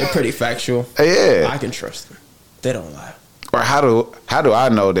that. They're pretty factual. Yeah, I can trust them. They don't lie. Or how do I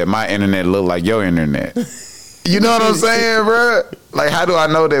know that my internet look like your internet? You know what I'm saying, bro? Like, how do I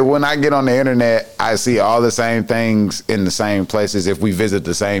know that when I get on the internet, I see all the same things in the same places if we visit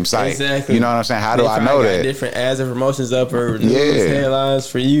the same site? Exactly. You know what I'm saying? How do I know that? Different ads and promotions up or news headlines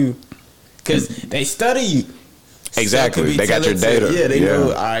for you, because they study you. Exactly. They got your data. Yeah, they know,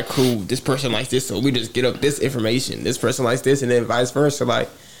 all right, cool, this person likes this, so we just get up this information. This person likes this, and then vice versa. Like,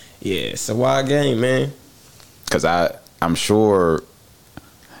 yeah, it's a wild game, man. Because I'm sure,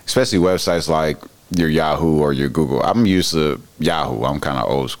 especially websites like your Yahoo or your Google. I'm used to Yahoo. I'm kind of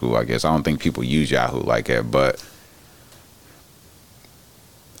old school, I guess. I don't think people use Yahoo like that, but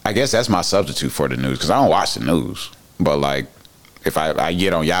I guess that's my substitute for the news, because I don't watch the news. But like, if I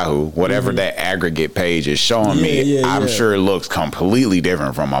get on Yahoo, whatever that aggregate page is showing me, I'm sure it looks completely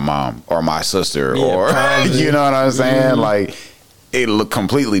different from my mom or my sister or you know what I'm saying? Like, it look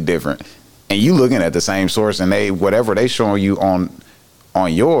completely different. And you looking at the same source, and whatever they showing you on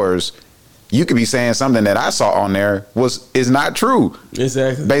yours, you could be saying something that I saw on there is not true.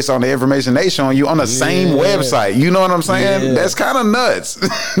 Exactly. Based on the information they showing you on the same website. You know what I'm saying? Yeah. That's kind of nuts.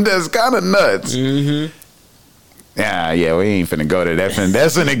 That's kind of nuts. Mm-hmm. Yeah, we ain't finna go to that.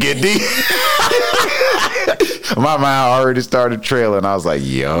 That's finna get deep. My mind already started trailing. I was like,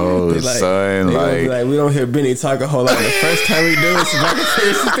 yo, son. Like, we don't hear Benny talk a whole lot. The first time we do it,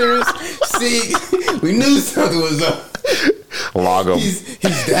 see, we knew something was up. Log him. He's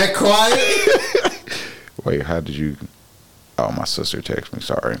that quiet. Wait, how did you? Oh, my sister texted me.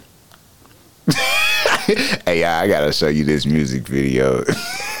 Sorry. Hey, I gotta show you this music video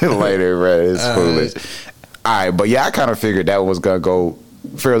later, bro. It's foolish. All right, but yeah, I kind of figured that was gonna go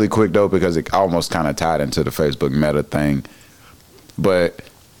fairly quick though, because it almost kind of tied into the Facebook Meta thing. But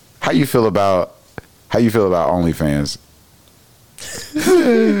how you feel about OnlyFans?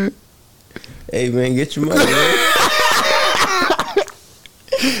 Hey man, get your money, man.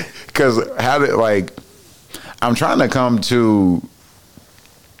 Because I'm trying to come to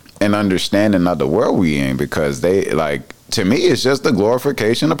an understanding of the world we in, because they, like, to me, it's just the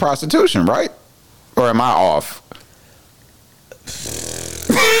glorification of prostitution, right? Or am I off?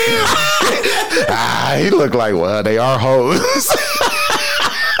 Nah, he looked like, well, they are hoes.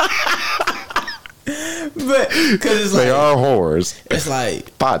 But because it's like, they are whores. It's like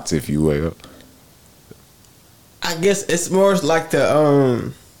thoughts, if you will. I guess it's more like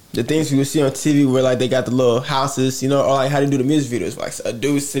the things we would see on TV where like they got the little houses, you know, or like how they do the music videos, like a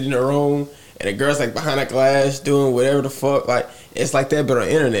dude sitting in a room and a girl's like behind a glass doing whatever the fuck. Like it's like that, but on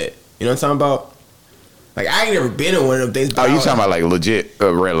the internet. You know what I'm talking about? Like I ain't never been in one of them things. Oh, you talking about like legit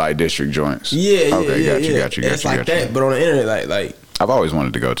red light district joints? Yeah, okay, got you. It's like that, but on the internet, like. I've always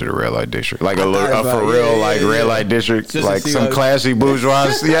wanted to go to the red light district, like a for real, like red light district, just like some classy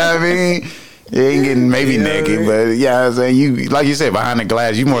bourgeois. Yeah, I mean, you ain't getting maybe naked, but yeah, I'm saying you, like you said, behind the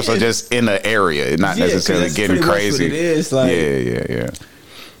glass, you more so just in the area, not necessarily getting crazy. What it is, like, yeah.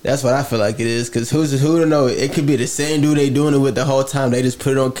 That's what I feel like it is, because who to know? It could be the same dude they doing it with the whole time. They just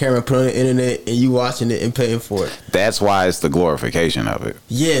put it on camera, put it on the internet, and you watching it and paying for it. That's why it's the glorification of it.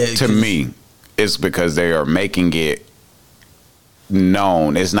 Yeah. To me, it's because they are making it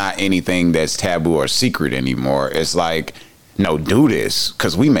known. It's not anything that's taboo or secret anymore. It's like, no, do this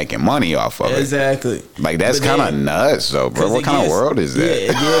because we making money off of it. Exactly. Like that's kind of nuts, though, bro. What kind of world is that? Yeah,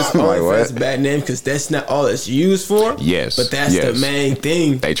 it gives OnlyFans a bad name because that's not all it's used for. Yes, but that's the main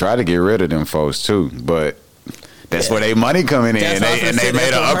thing. They try to get rid of them folks too, but that's where they money coming in. And they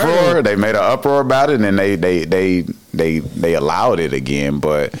made an uproar. They made an uproar about it, and they allowed it again.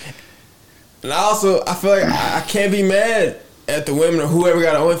 But and also, I feel like I can't be mad at the women or whoever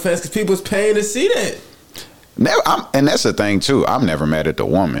got an OnlyFans because people's paying to see that. And that's the thing too. I'm never mad at the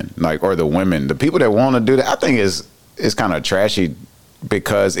woman, like, or the women. The people that want to do that, I think is kind of trashy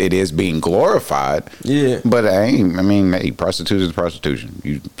because it is being glorified. Yeah. But hey, prostitution is prostitution.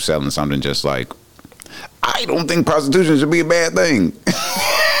 You selling something just like. I don't think prostitution should be a bad thing.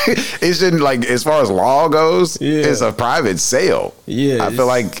 It shouldn't, like, as far as law goes, it's a private sale. Yeah, I feel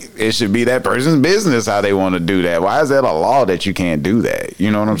like it should be that person's business how they want to do that. Why is that a law that you can't do that? You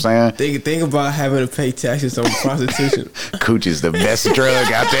know what I'm saying? Think about having to pay taxes on prostitution. Cooch is the best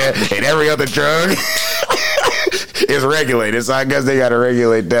drug out there, and every other drug is regulated. So I guess they got to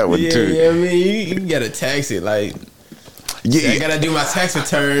regulate that one too. Yeah, I mean, you got to tax it. Like, I got to do my tax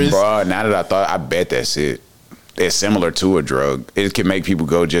returns. Bro, now that I bet that's it. It's similar to a drug. It can make people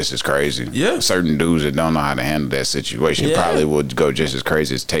go just as crazy. Yeah. Certain dudes that don't know how to handle that situation probably would go just as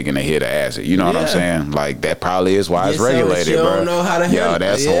crazy as taking a hit of acid. You know what I'm saying? Like, that probably is why it's regulated, bro. Don't know how to handle. Yo,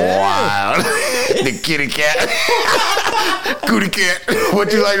 that's wild. The kitty cat. Cootie cat.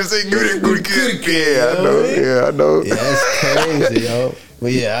 What you like to say? Cootie cat. Yeah, I know. Yeah, that's crazy, yo.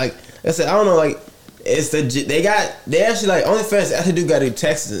 But yeah, I said, I don't know, like, it's they actually, like, OnlyFans actually do got to do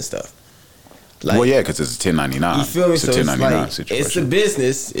taxes and stuff. Like, well, yeah, because it's a 1099. You feel me? It's a 1099 situation. It's a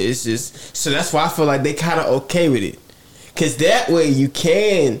business. It's just so that's why I feel like they kind of okay with it, because that way you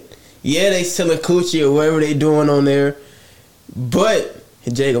can, they selling coochie or whatever they doing on there, but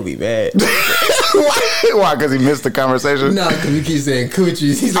Jay gonna be mad. Why? Because he missed the conversation? No, because we keep saying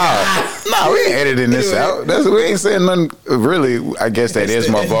coochies. He's like, no, we ain't editing this out. We ain't saying nothing. Really, I guess that is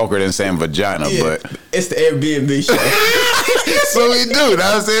more vulgar than saying vagina, but it's the Airbnb show. So we do. You know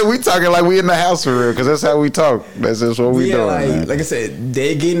what I'm saying? We talking like we in the house for real, because that's how we talk. That's just what we doing. Like I said,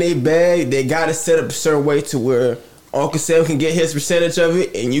 they getting their bag. They got it set up a certain way to where Uncle Sam can get his percentage of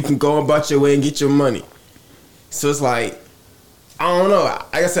it, and you can go about your way and get your money. So it's like, I don't know.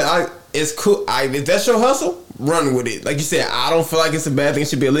 Like I said, it's cool. If that's your hustle, run with it. Like you said, I don't feel like it's a bad thing. It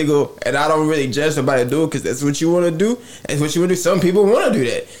should be illegal, and I don't really judge somebody to do it because that's what you want to do. That's what you want to do. Some people want to do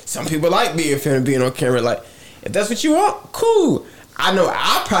that. Some people like being on camera. Like, if that's what you want, cool. I know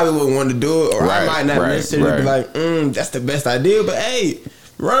I probably wouldn't want to do it, or I might not necessarily be like, that's the best idea. But hey,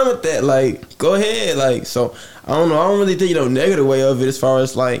 run with that. Like, go ahead. Like, so I don't know. I don't really think negative way of it as far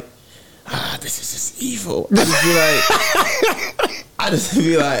as like, this is just evil. I just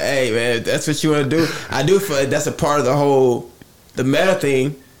be like, hey man, if that's what you want to do. I do feel like that's a part of the meta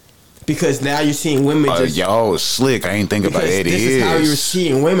thing, because now you're seeing women just slick. I ain't think about it. This is how you're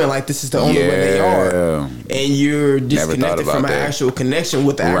seeing women, like this is the only way they are, and you're disconnected from an actual connection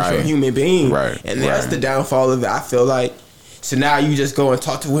with the actual human being, and that's the downfall of it. I feel like. So now you just go and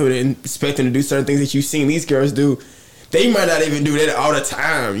talk to women and expect them to do certain things that you've seen these girls do. They might not even do that all the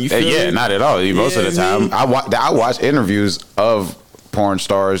time. You feel me? Not at all. Most of the time, I watch interviews of porn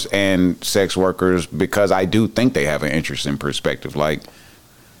stars and sex workers because I do think they have an interesting perspective. Like,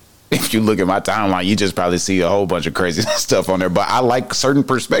 if you look at my timeline, you just probably see a whole bunch of crazy stuff on there. But I like certain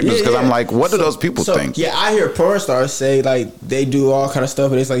perspectives because I'm like, what do those people think? Yeah, I hear porn stars say like they do all kind of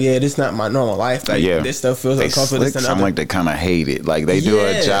stuff, and it's like, this is not my normal life. Like, this stuff feels uncomfortable. Something like they kind of hate it. Like they do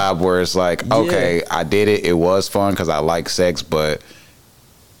a job where it's like, okay, I did it. It was fun because I like sex, but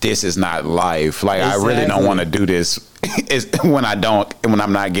this is not life. Like, I really don't want to do this when I'm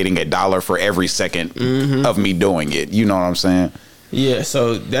not getting $1 for every second of me doing it. You know what I'm saying? Yeah,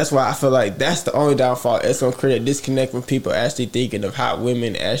 so that's why I feel like that's the only downfall. It's going to create a disconnect when people actually thinking of how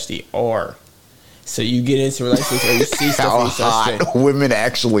women actually are. So you get into relationships or you see stuff How and you start hot saying, women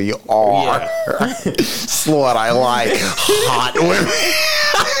actually are. Yeah. Slut, I like hot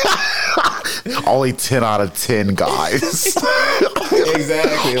women. Only 10 out of 10 guys.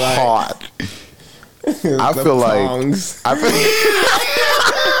 Exactly. Like, Hot. I feel pongs. like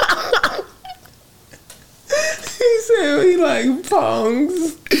He said he like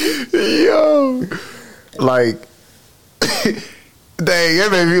pongs. yo, like, dang, that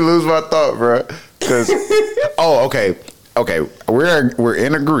made me lose my thought, bro. Because, okay, we're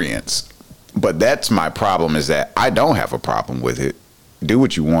in agreement, but that's my problem. Is that I don't have a problem with it. Do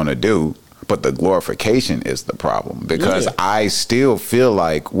what you want to do, but the glorification is the problem, because I still feel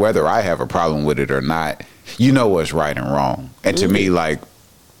like whether I have a problem with it or not, you know what's right and wrong. And to me, like,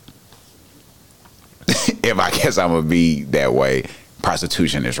 if I guess I'm gonna be that way,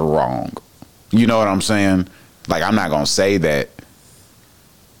 prostitution is wrong. You know what I'm saying? Like, I'm not gonna say that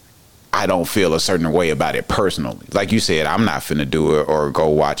I don't feel a certain way about it personally. Like you said, I'm not finna do it or go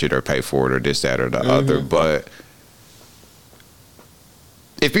watch it or pay for it or this, that, or the other. But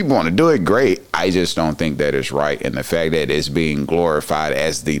if people want to do it, great. I just don't think that it's right. And the fact that it's being glorified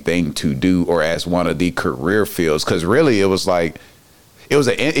as the thing to do or as one of the career fields, because really it was like,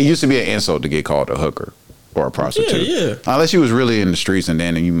 it used to be an insult to get called a hooker or a prostitute. Yeah. Unless you was really in the streets, and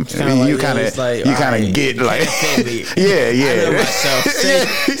then you kind of get like, yeah. I know myself. Say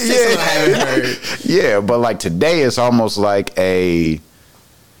something I haven't heard. Yeah, but like today, it's almost like a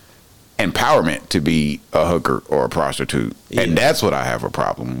empowerment to be a hooker or a prostitute, and that's what I have a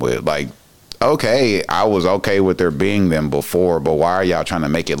problem with. Like, okay, I was okay with there being them before, but why are y'all trying to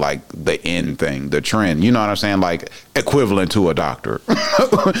make it like the end thing, the trend? You know what I'm saying? Like equivalent to a doctor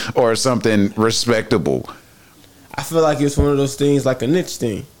or something respectable. I feel like it's one of those things, like a niche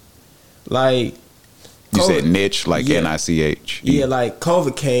thing. Like, you said niche, like NICH. Yeah, like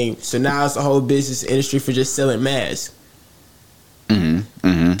COVID came, so now it's a whole business industry for just selling masks.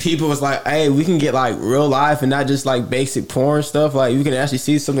 People was like, hey, we can get like real life and not just like basic porn stuff. Like, we can actually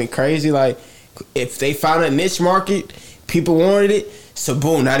see something crazy. Like, if they found a niche market, people wanted it, so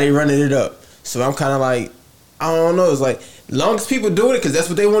boom, now they running it up. So I'm kind of like, I don't know. It's like, as long as people do it, because that's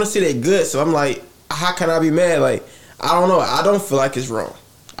what they want to see, they good. So I'm like, how can I be mad? Like, I don't know. I don't feel like it's wrong.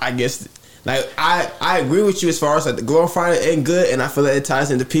 I guess, like, I agree with you as far as like the glorifying ain't good, and I feel like it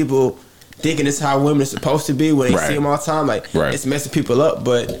ties into people thinking it's how women are supposed to be when they see them all the time. Like, it's messing people up.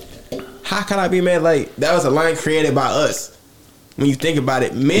 But how can I be mad? Like, that was a line created by us. When you think about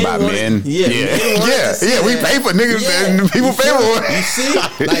it, men. Men? Yeah. We pay for niggas and people pay for it. You see?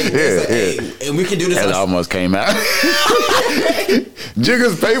 Like, hey, and we can do this. That almost came out.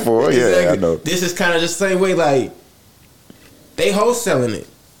 Jiggers pay for it. Exactly. Yeah, I know. This is kind of just the same way, like, they wholesaling it.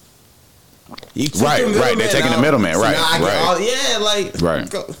 Right. They're taking the middleman. So right.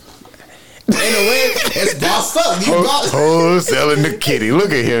 Go. In a way, it's bossed up. Wholesaling the kitty.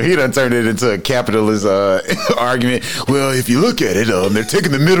 Look at him. He done turned it into a capitalist argument. Well, if you look at it, they're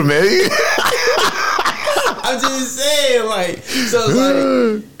taking the middleman. I'm just saying, like, so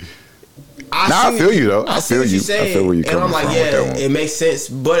it's like, I feel you though. I feel you. I feel where you're coming from. And I'm like, yeah, it makes sense,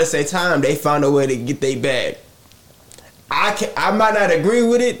 but at the same time, they found a way to get their bag. I might not agree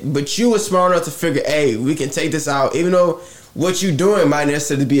with it, but you were smart enough to figure, hey, we can take this out, even though what you doing might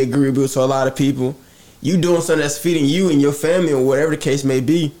necessarily be agreeable to a lot of people. You doing something that's feeding you and your family or whatever the case may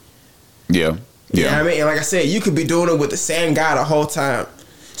be. Yeah. You know what I mean? And like I said, you could be doing it with the same guy the whole time.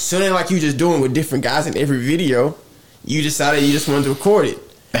 So it ain't like you just doing it with different guys in every video. You decided you just wanted to record it.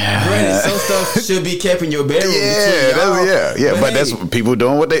 Granted, some stuff should be kept in your bedroom. But that's what people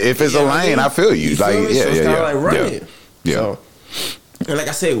doing with it. If it's a lane, I feel you. Like, so it's kind of like run it. So, and like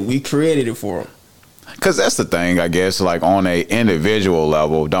I said, we created it for them. Because that's the thing, I guess, like on a individual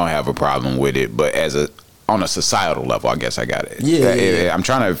level, don't have a problem with it, but on a societal level, I guess I got it. I'm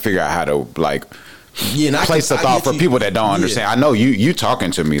trying to figure out how to like place the thought for people that don't understand. I know you talking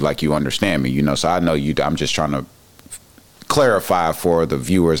to me like you understand me, you know, so I know you. I'm just trying to clarify for the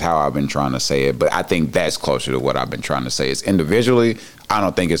viewers how I've been trying to say it, but I think that's closer to what I've been trying to say. Is individually, I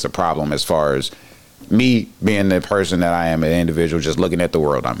don't think it's a problem as far as me being the person that I am, an individual, just looking at the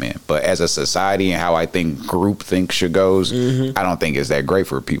world I'm in. But as a society and how I think group think should goes, I don't think it's that great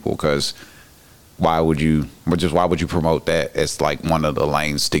for people, because why would you promote that as like one of the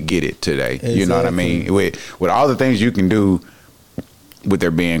lanes to get it today? Exactly. You know what I mean? With all the things you can do with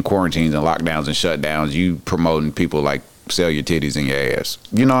there being quarantines and lockdowns and shutdowns, you promoting people like sell your titties and your ass.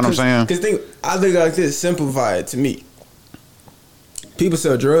 You know what I'm saying? Because I think like this, simplify it to me. People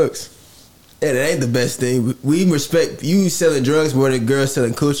sell drugs, and it ain't the best thing. We respect you selling drugs more than girls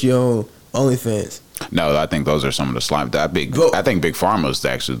selling coochie on OnlyFans. No, I think those are some of the slime. I think Big Pharma is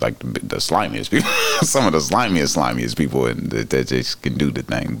actually like the slimiest people. Some of the slimiest people that just can do the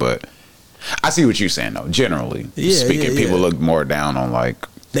thing. But I see what you're saying though. Generally speaking, people look more down on like.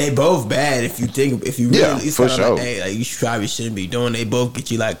 They both bad if you really for sure. Like, hey, like you probably shouldn't be doing. They both get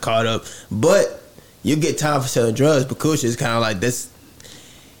you like caught up, but you get time for selling drugs. But coochie is kind of like this.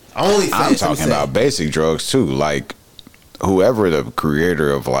 I'm talking about basic drugs too, like. Whoever the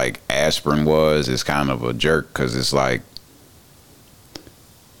creator of like aspirin was is kind of a jerk because it's like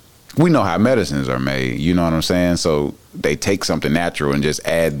we know how medicines are made, you know what I'm saying? So they take something natural and just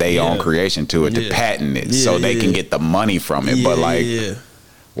add their own creation to it to patent it so they can get the money from it. But like,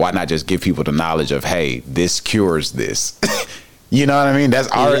 why not just give people the knowledge of, hey, this cures this? You know what I mean?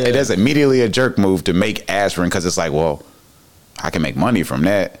 That's immediately a jerk move to make aspirin because it's like, well, I can make money from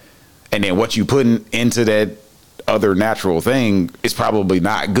that, and then what you putting into that other natural thing is probably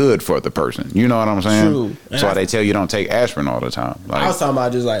not good for the person. You know what I'm saying? True. That's why they tell you don't take aspirin all the time. Like, I was talking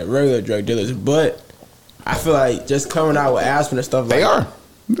about just like regular drug dealers, but I feel like just coming out with aspirin and stuff like they are.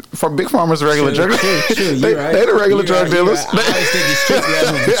 For Big Pharma's regular drug dealers. They the regular drug dealers. I always think it's strictly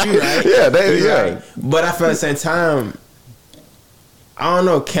but you right. Yeah, right. But I feel at the same time, I don't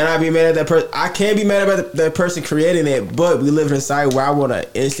know. Can I be mad at that person? I can't be mad about the person creating it, but we live in a society where I want an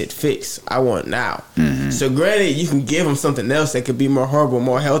instant fix. I want now. Mm-hmm. So granted, you can give them something else that could be more horrible,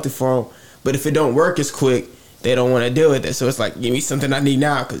 more healthy for them. But if it don't work as quick, they don't want to deal with it. So it's like, give me something I need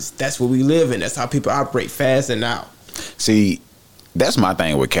now because that's what we live in. That's how people operate, fast and now. See, that's my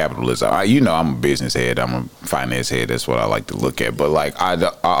thing with capitalism. I'm a business head. I'm a finance head. That's what I like to look at. But like,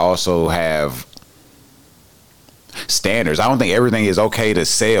 I also have standards. I don't think everything is okay to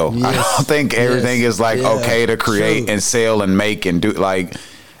sell. Yes. I don't think everything is like okay to create and sell and make and do. Like,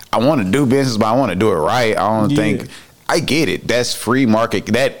 I want to do business, but I want to do it right. I don't think I get it. That's free market.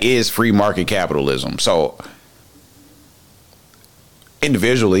 That is free market capitalism. So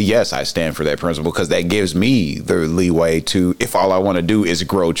individually, yes, I stand for that principle because that gives me the leeway to, if all I want to do is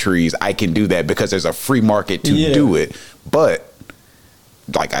grow trees, I can do that because there's a free market to do it. But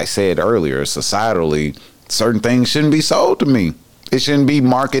like I said earlier, societally, certain things shouldn't be sold to me. It shouldn't be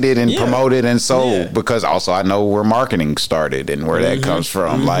marketed and promoted and sold because also I know where marketing started and where that comes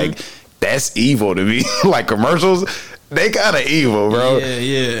from. Like, that's evil to me. Like, commercials, they kind of evil, bro.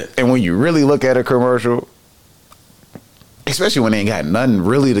 Yeah. And when you really look at a commercial, especially when they ain't got nothing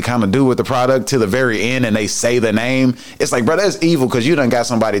really to kind of do with the product to the very end and they say the name, it's like, bro, that's evil because you done got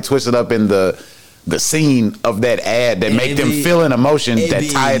somebody twisted up in the scene of that ad that make them feel an emotion that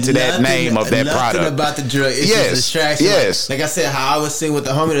tie it to that name of that product. Nothing about the drug. It's just a distraction. Yes. Like I said, how I was sitting with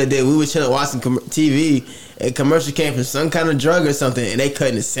the homie that day, we were chilling watching TV, and commercial came from some kind of drug or something, and they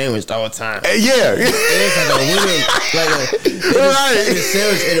cutting the sandwich the whole time. Yeah. It's like a women, cutting the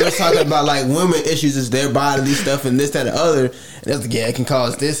sandwich, and it was talking about like women issues is their bodily stuff and this, that, and the other. And that's like, it can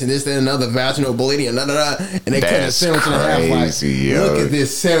cause this and this, and another vaginal bleeding and and they cut the sandwich in half. Like, look at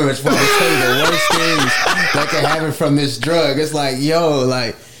this sandwich while they tell you the worst things that can happen from this drug. It's like, yo,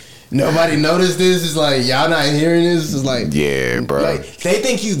 like, nobody noticed this. It's like, y'all not hearing this. It's like, yeah, bro. Like, they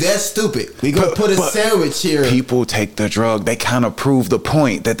think you that stupid. We gonna put a sandwich here. People take the drug. They kind of prove the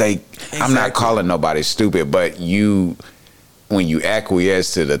point that they. Exactly. I'm not calling nobody stupid, but when you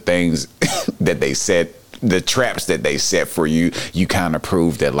acquiesce to the things that they set, the traps that they set for you, you kind of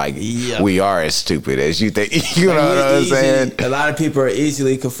prove that like we are as stupid as you think. You know what I'm saying? A lot of people are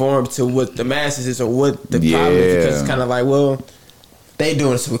easily conformed to what the masses is or what the problem is because it's kind of like, well, they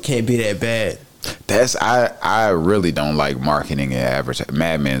doing it so it can't be that bad. I really don't like marketing and advertising.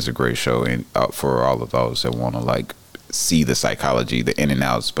 Mad Men's a great show, and for all of those that want to like see the psychology, the in and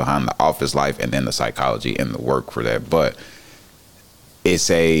outs behind the office life, and then the psychology and the work for that. But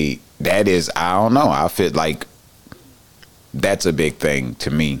I don't know. I feel like that's a big thing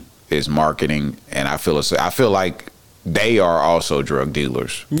to me is marketing, and I feel like they are also drug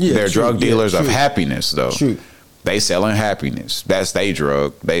dealers. Yeah, they're drug dealers of happiness, though. True. They selling happiness. That's their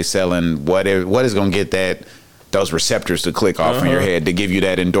drug. They selling what is going to get those receptors to click off in your head to give you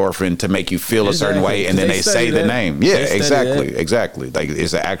that endorphin to make you feel a certain way, and then they say the name. Yeah, exactly. Like,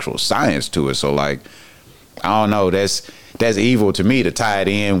 it's an actual science to it. So like, I don't know. That's evil to me to tie it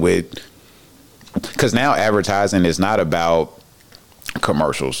in with, because now advertising is not about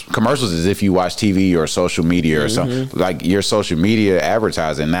commercials. Commercials is if you watch TV or social media or something. Like, your social media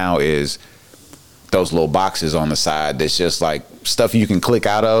advertising now is those little boxes on the side that's just like stuff you can click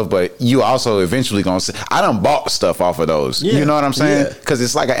out of, but you also eventually gonna see. I done bought stuff off of those. You know what I'm saying? Because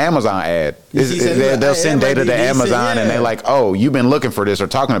it's like an Amazon ad. They'll send data to Amazon and they're like, oh, you've been looking for this or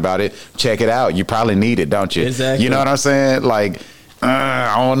talking about it. Check it out. You probably need it, don't you? Exactly. You know what I'm saying? Like,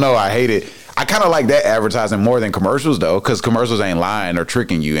 I don't know. I hate it. I kind of like that advertising more than commercials though, because commercials ain't lying or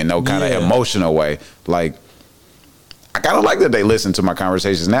tricking you in no kind of emotional way. Like, I kind of like that they listen to my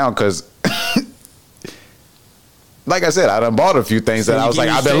conversations now because, like I said, I done bought a few things that I was like,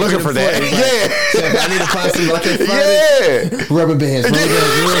 I've been looking for that. Like, I need to find some like rubber bands. And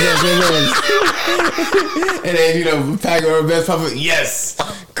then, pack rubber bands, pop up. Yes.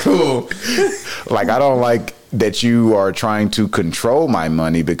 Cool. Like, I don't like that you are trying to control my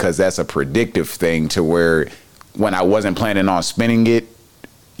money because that's a predictive thing to where when I wasn't planning on spending it,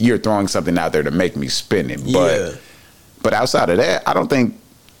 you're throwing something out there to make me spend it. But outside of that, I don't think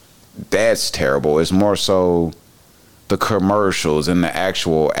that's terrible. It's more so the commercials and the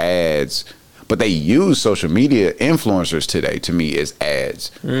actual ads. But they use social media influencers today, to me, as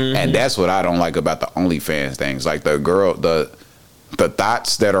ads. Mm-hmm. And that's what I don't like about the OnlyFans things. Like the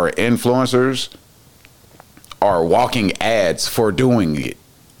thoughts that are influencers are walking ads for doing it.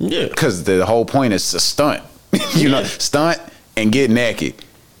 Yeah. Because the whole point is to stunt. Stunt and get naked.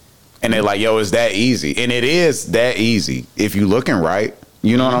 And they're like, yo, it's that easy. And it is that easy if you looking right.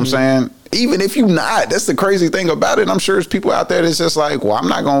 You know what I'm saying? Even if you not, that's the crazy thing about it. I'm sure there's people out there that's just like, well, I'm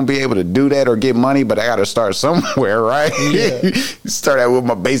not going to be able to do that or get money, but I got to start somewhere, right? Yeah. Start out with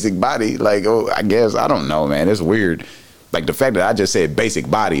my basic body. Like, I guess, I don't know, man. It's weird. Like, the fact that I just said basic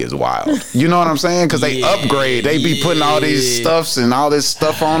body is wild. You know what I'm saying? Because they upgrade. They be putting all these stuffs and all this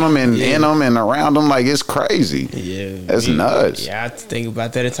stuff on them and in them and around them. Like, it's crazy. Yeah. That's nuts. Yeah, I think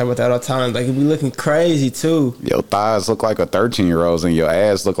about that and talk about that all the time. Like, it be looking crazy, too. Your thighs look like a 13-year-old's and your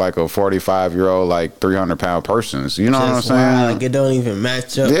ass look like a 45-year-old, like, 300-pound person's. You know what I'm saying? Wild. Like, it don't even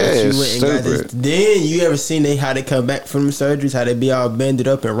match up. Yeah, it's stupid. Then you ever seen how they come back from surgeries, how they be all bended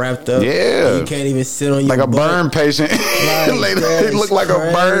up and wrapped up? Yeah. You can't even sit on your like a butt. burn patient. Like, they look like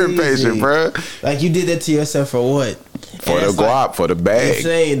a burn patient, bro. Like, you did that to yourself for what? For the guap, for the bag. I'm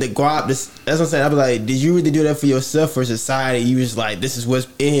saying the guap. That's what I'm saying. I be like, did you really do that for yourself or society? You was like, this is what's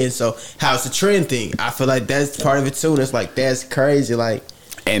in. So how it's a trend thing. I feel like that's part of it too. And it's like, that's crazy. Like,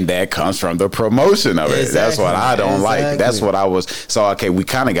 and that comes from the promotion of it. That's what I don't like. That's what I was. So okay, we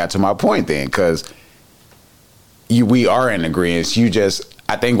kind of got to my point then, because we are in agreement. You just.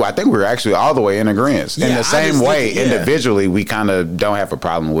 I think we're actually all the way in agreement. In the same way, individually, we kind of don't have a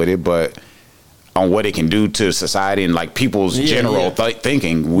problem with it, but on what it can do to society and like people's general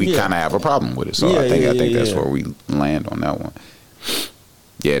thinking, we kind of have a problem with it. So I think that's where we land on that one.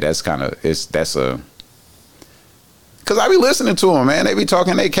 Yeah, that's kind of that's a. Cause I be listening to them, man. They be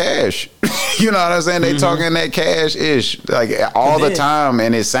talking that cash. You know what I'm saying? They talking that cash ish like all the time,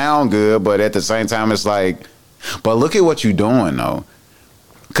 and it sound good, but at the same time, it's like, but look at what you doing though.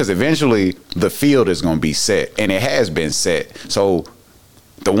 Because eventually the field is going to be set, and it has been set. So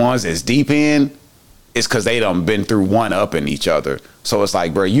the ones that's deep in, it's because they done been through one up in each other. So it's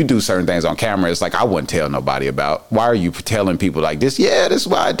like, bro, you do certain things on camera. It's like, I wouldn't tell nobody about. Why are you telling people like this? Yeah, this is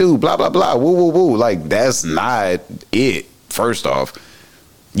what I do. Blah, blah, blah. Woo, woo, woo. Like, that's not it. First off,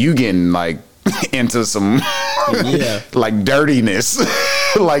 you getting like into some like dirtiness.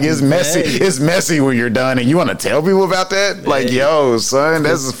 Like, it's messy. It's messy when you're done, and you want to tell people about that? Like, yo, son,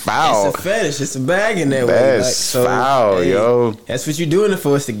 that's foul. It's a fetish. It's a bag in that way. That's foul, yo. That's what you're doing it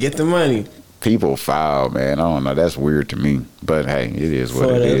for, is to get the money. People foul, man. I don't know. That's weird to me. But, hey, it is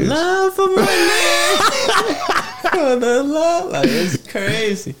what it is. For the love of money. For the love. Like, it's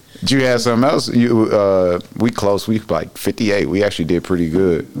crazy. Did you have something else? We close. We like 58. We actually did pretty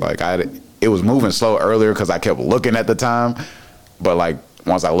good. Like, it was moving slow earlier because I kept looking at the time. But, like,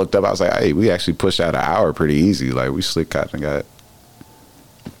 once I looked up, I was like, hey, we actually pushed out an hour pretty easy. Like, we slick got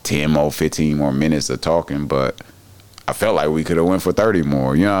 10 more, 15 more minutes of talking, but I felt like we could have went for 30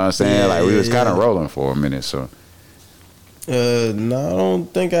 more. You know what I'm saying? Like, we was kind of rolling for a minute, so. No, I don't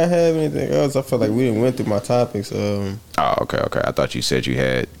think I have anything else. I feel like we didn't went through my topics. Oh, okay. I thought you said you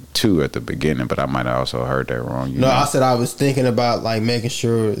had 2 at the beginning, but I might have also heard that wrong. No, I said I was thinking about, like, making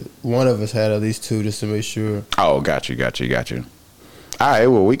sure one of us had at least 2 just to make sure. Oh, got you. All right,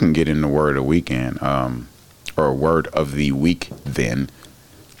 well, we can get in the word of the weekend, or word of the week then.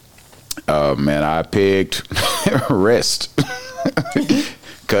 Man, I picked rest.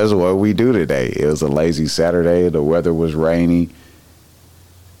 Because what we do today, it was a lazy Saturday. The weather was rainy.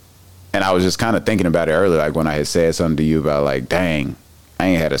 And I was just kind of thinking about it earlier, like when I had said something to you about, like, dang, I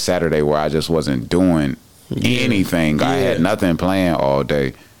ain't had a Saturday where I just wasn't doing anything. I had nothing planned all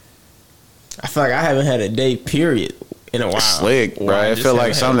day. I feel like I haven't had a day period in a while. Slick, bro. I feel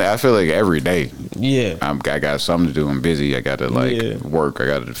like something. I feel like every day. Yeah. I got something to do. I'm busy. I got to work. I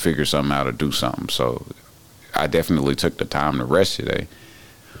got to figure something out or do something. So I definitely took the time to rest today.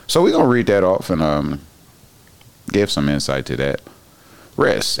 So we're gonna read that off and give some insight to that.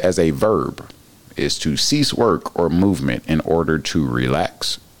 Rest as a verb is to cease work or movement in order to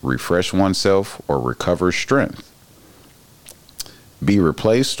relax, refresh oneself, or recover strength. Be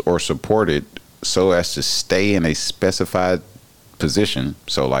replaced or supported so as to stay in a specified position,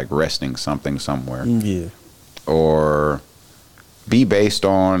 so like resting something somewhere. Yeah. Or be based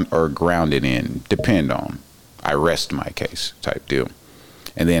on or grounded in, depend on. I rest my case type deal.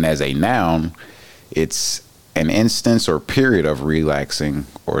 And then as a noun, it's an instance or period of relaxing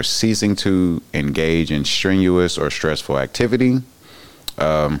or ceasing to engage in strenuous or stressful activity.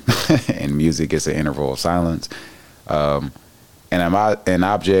 In music, it's an interval of silence. And an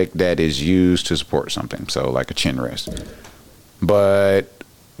object that is used to support something, so like a chin rest. But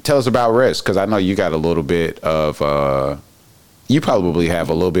tell us about rest, because I know you got a little bit of, you probably have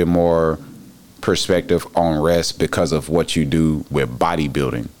a little bit more perspective on rest because of what you do with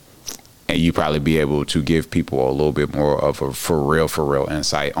bodybuilding. And you probably be able to give people a little bit more of a for real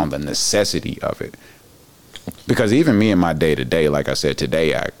insight on the necessity of it. Because even me in my day to day, like I said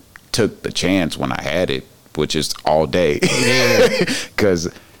today, I took the chance when I had it, which is all day,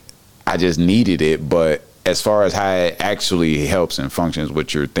 because I just needed it. But as far as how it actually helps and functions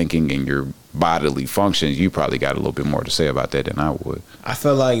with your thinking and your bodily functions, you probably got a little bit more to say about that than I would. I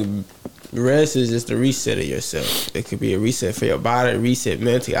feel like rest is just a reset of yourself. It could be a reset for your body, reset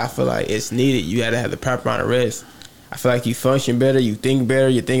mentally. I feel like it's needed. You got to have the proper amount of rest. I feel like you function better, you think better,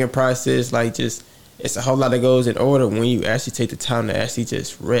 your thinking process, like just, it's a whole lot that goes in order when you actually take the time to actually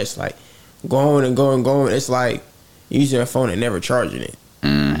just rest. Like going and going and going, it's like using a phone and never charging it.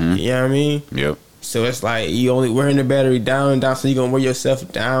 Mm-hmm. You know what I mean? Yep. So it's like you only wearing the battery down and down, so you're going to wear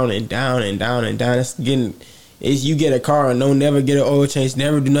yourself down and down and down and down. It's you get a car and don't never get an oil change,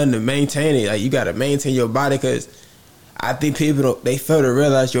 never do nothing to maintain it. Like you got to maintain your body, because I think people they fail to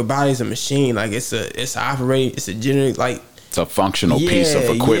realize your body's a machine. Like it's a generator, like it's a functional piece of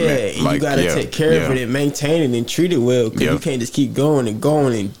equipment. Yeah, and like, you got to take care of it and maintain it and treat it well, because you can't just keep going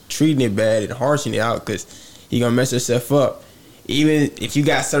and treating it bad and harshing it out, because you're going to mess yourself up. Even if you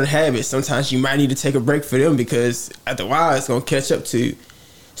got certain habits, sometimes you might need to take a break for them, because after a while it's going to catch up to you.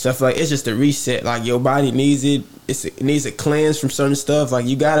 So I feel like it's just a reset. Like your body needs it. It needs a cleanse from certain stuff. Like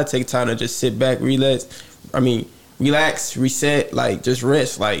you got to take time to just sit back, relax, reset, like just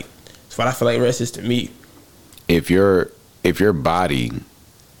rest. Like that's what I feel like rest is to me. If your body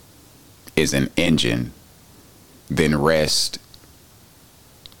is an engine, then rest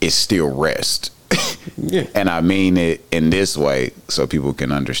is still rest. Yeah. And I mean it in this way so people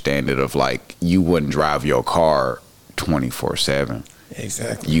can understand it, of like you wouldn't drive your car 24/7.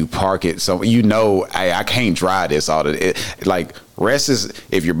 Exactly. You park it so I can't drive this all the like rest is,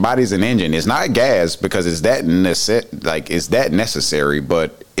 if your body's an engine, it's not gas, because it's that necessary,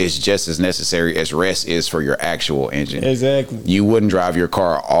 but it's just as necessary as rest is for your actual engine. Exactly. You wouldn't drive your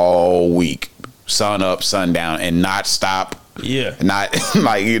car all week, sun up, sun down, and not stop. Yeah. Not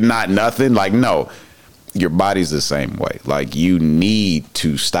not nothing. Like, no. Your body's the same way. Like you need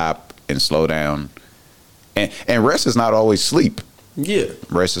to stop and slow down. And rest is not always sleep. Yeah.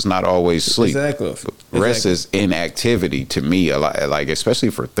 Rest is not always sleep. Exactly. Rest is inactivity to me, a lot, like especially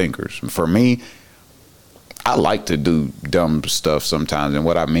for thinkers. For me, I like to do dumb stuff sometimes, and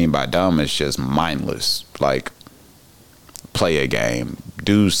what I mean by dumb is just mindless. Like play a game,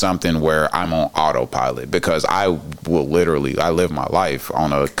 do something where I'm on autopilot, because I live my life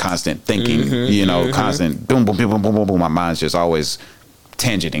on a constant thinking, constant boom, boom, boom, boom, boom, boom, boom. My mind's just always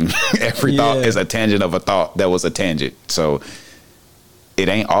tangenting. Every thought is a tangent of a thought that was a tangent. So it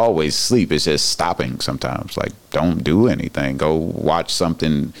ain't always sleep. It's just stopping sometimes. Like, don't do anything. Go watch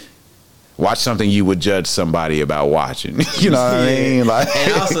something. Watch something you would judge somebody about watching. You know what I mean? Like,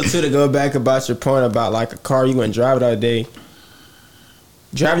 and also, too, to go back about your point about like a car, you wouldn't drive it all day.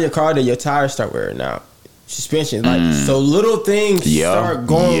 Driving your car, then your tires start wearing out. Suspension, like so little things start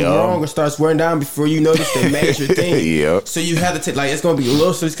going wrong or starts wearing down before you notice the major thing. So you have to take, like, it's gonna be a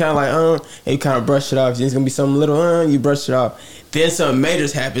little, so it's kind of like and you kind of brush it off. It's gonna be something little, you brush it off. Then something major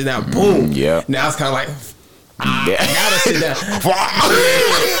happens. Now, boom. Now it's kind of like, I gotta sit down.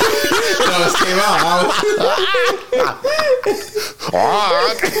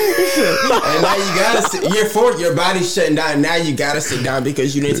 And now you gotta sit. Your body's shutting down. Now you gotta sit down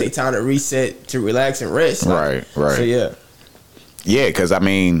because you didn't take time to reset, to relax and rest. Right. So yeah. Because I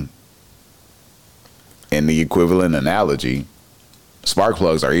mean, in the equivalent analogy, spark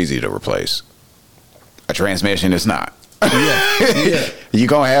plugs are easy to replace. A transmission is not. Yeah. You're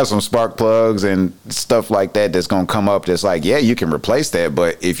going to have some spark plugs and stuff like that that's going to come up that's like, yeah, you can replace that.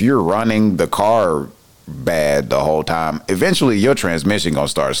 But if you're running the car bad the whole time, eventually your transmission going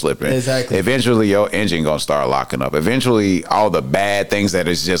to start slipping. Exactly. Eventually your engine going to start locking up. Eventually all the bad things that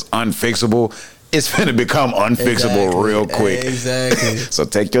is just unfixable, it's going to become unfixable real quick. Exactly. So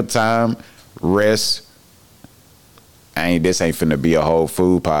take your time, rest. This ain't finna be a whole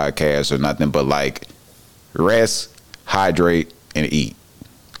food podcast or nothing, but like rest, hydrate, and eat.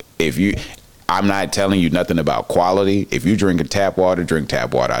 I'm not telling you nothing about quality. If you drinking tap water, drink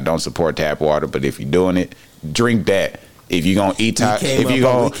tap water. I don't support tap water, but if you're doing it, drink that. If you're gonna eat tap, we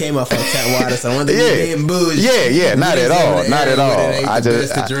came off on tap water, so I wonder if getting booze. Yeah, not at all. I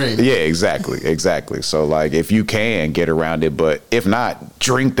just drink. Yeah, exactly. So like, if you can get around it, but if not,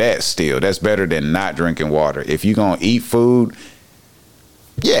 drink that still. That's better than not drinking water. If you're gonna eat food,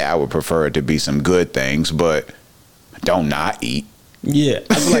 yeah, I would prefer it to be some good things, but don't not eat. Yeah,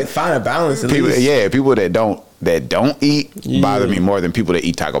 I feel like find a balance. People that don't eat bother me more than people that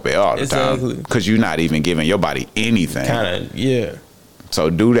eat Taco Bell all the time, because you're not even giving your body anything. Kind of, yeah. So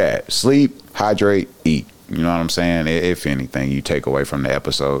do that. Sleep, hydrate, eat. You know what I'm saying? If anything you take away from the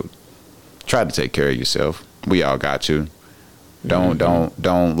episode, try to take care of yourself. We all got you.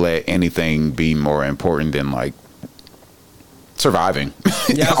 Don't let anything be more important than like surviving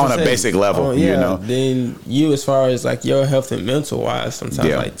on a basic level. You know, then you, as far as like your health and mental wise, sometimes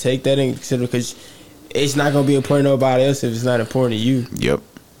like take that in consider, because it's not gonna be important to nobody else if it's not important to you. Yep.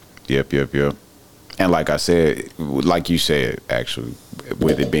 And like I said, like you said, actually,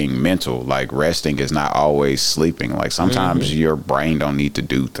 with it being mental, like resting is not always sleeping. Like sometimes your brain don't need to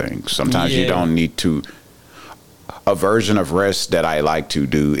do things. Sometimes you don't need to. A version of rest that I like to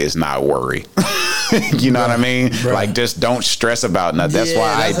do is not worry. You know what I mean? Bro. Like, just don't stress about nothing. That's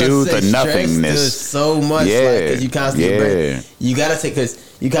why I do the nothingness. So much, because you constantly you gotta take,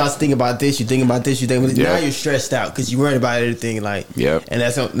 because you constantly think about this, you think about this, now you're stressed out because you're worried about everything, like, and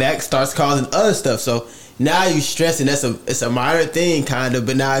that starts causing other stuff. So now you stressing. It's a minor thing, kind of,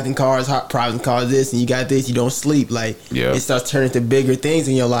 but now it can cause heart problems, cause this, and you got this. You don't sleep, like it starts turning to bigger things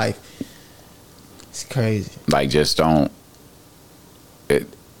in your life. It's crazy. Like, just don't. I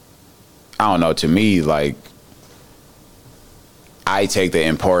don't know. To me, like, I take it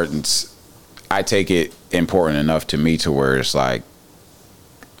important enough to me to where it's like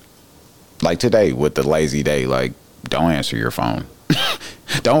today with the lazy day, like, don't answer your phone.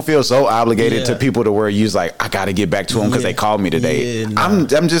 Don't feel so obligated to people to where you's like, I got to get back to them because they called me today. I'm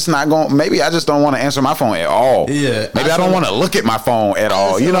just not going. Maybe I just don't want to answer my phone at all. Yeah. Maybe I don't want to look at my phone at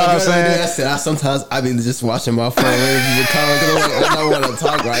all. You know what I'm saying? Sometimes I be just watching my phone when people call, because I don't want to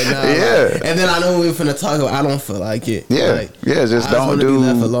talk right now. Yeah. Like, and then I know we're finna talk, but I don't feel like it. Yeah. Like, just don't do. Be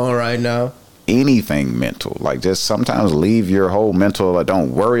left alone right now. Anything mental. Like, just sometimes leave your whole mental. Like,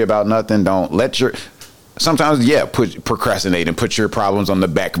 don't worry about nothing. Don't let your. Sometimes, procrastinate and put your problems on the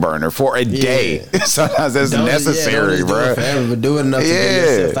back burner for a day. Sometimes that's necessary, bro. Do it forever, but do it enough to give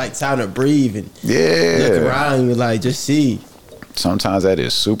yourself like time to breathe and look around you, like, just see. Sometimes that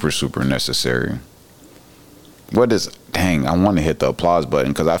is super, super necessary. Dang, I want to hit the applause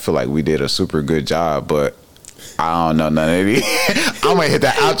button because I feel like we did a super good job, but I don't know none of these. I'm going to hit the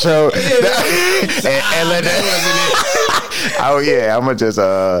outro and let that. Oh, yeah, I'm going to just...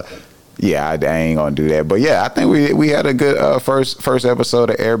 Yeah, I ain't gonna do that. But yeah, I think we had a good first episode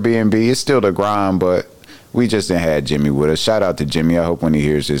of Airbnb. It's still the grind, but we just didn't have Jimmy with us. Shout out to Jimmy. I hope when he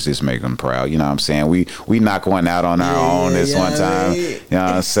hears this, just make him proud. You know what I'm saying? We knock one out on our own this one time. You know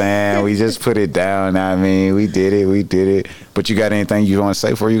what I'm saying? We just put it down. I mean, we did it. But you got anything you want to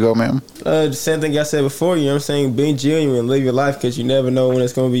say before you go, ma'am? The same thing I said before. You know what I'm saying? Be genuine, live your life, because you never know when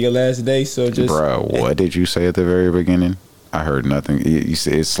it's gonna be your last day. So just, bro, what did you say at the very beginning? I heard nothing. You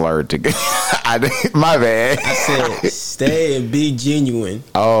said it's slurred together. My bad. I said stay and be genuine.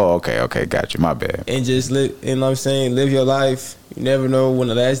 Oh, okay. Got you. My bad. And just live, you know what I'm saying? Live your life. You never know when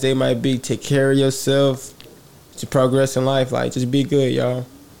the last day might be. Take care of yourself to progress in life. Like, just be good, y'all.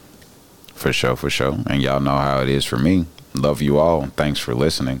 For sure. And y'all know how it is for me. Love you all. Thanks for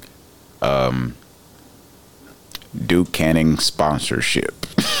listening. Duke Canning sponsorship.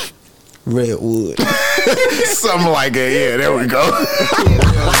 Redwood. Something like that. Yeah, there we go.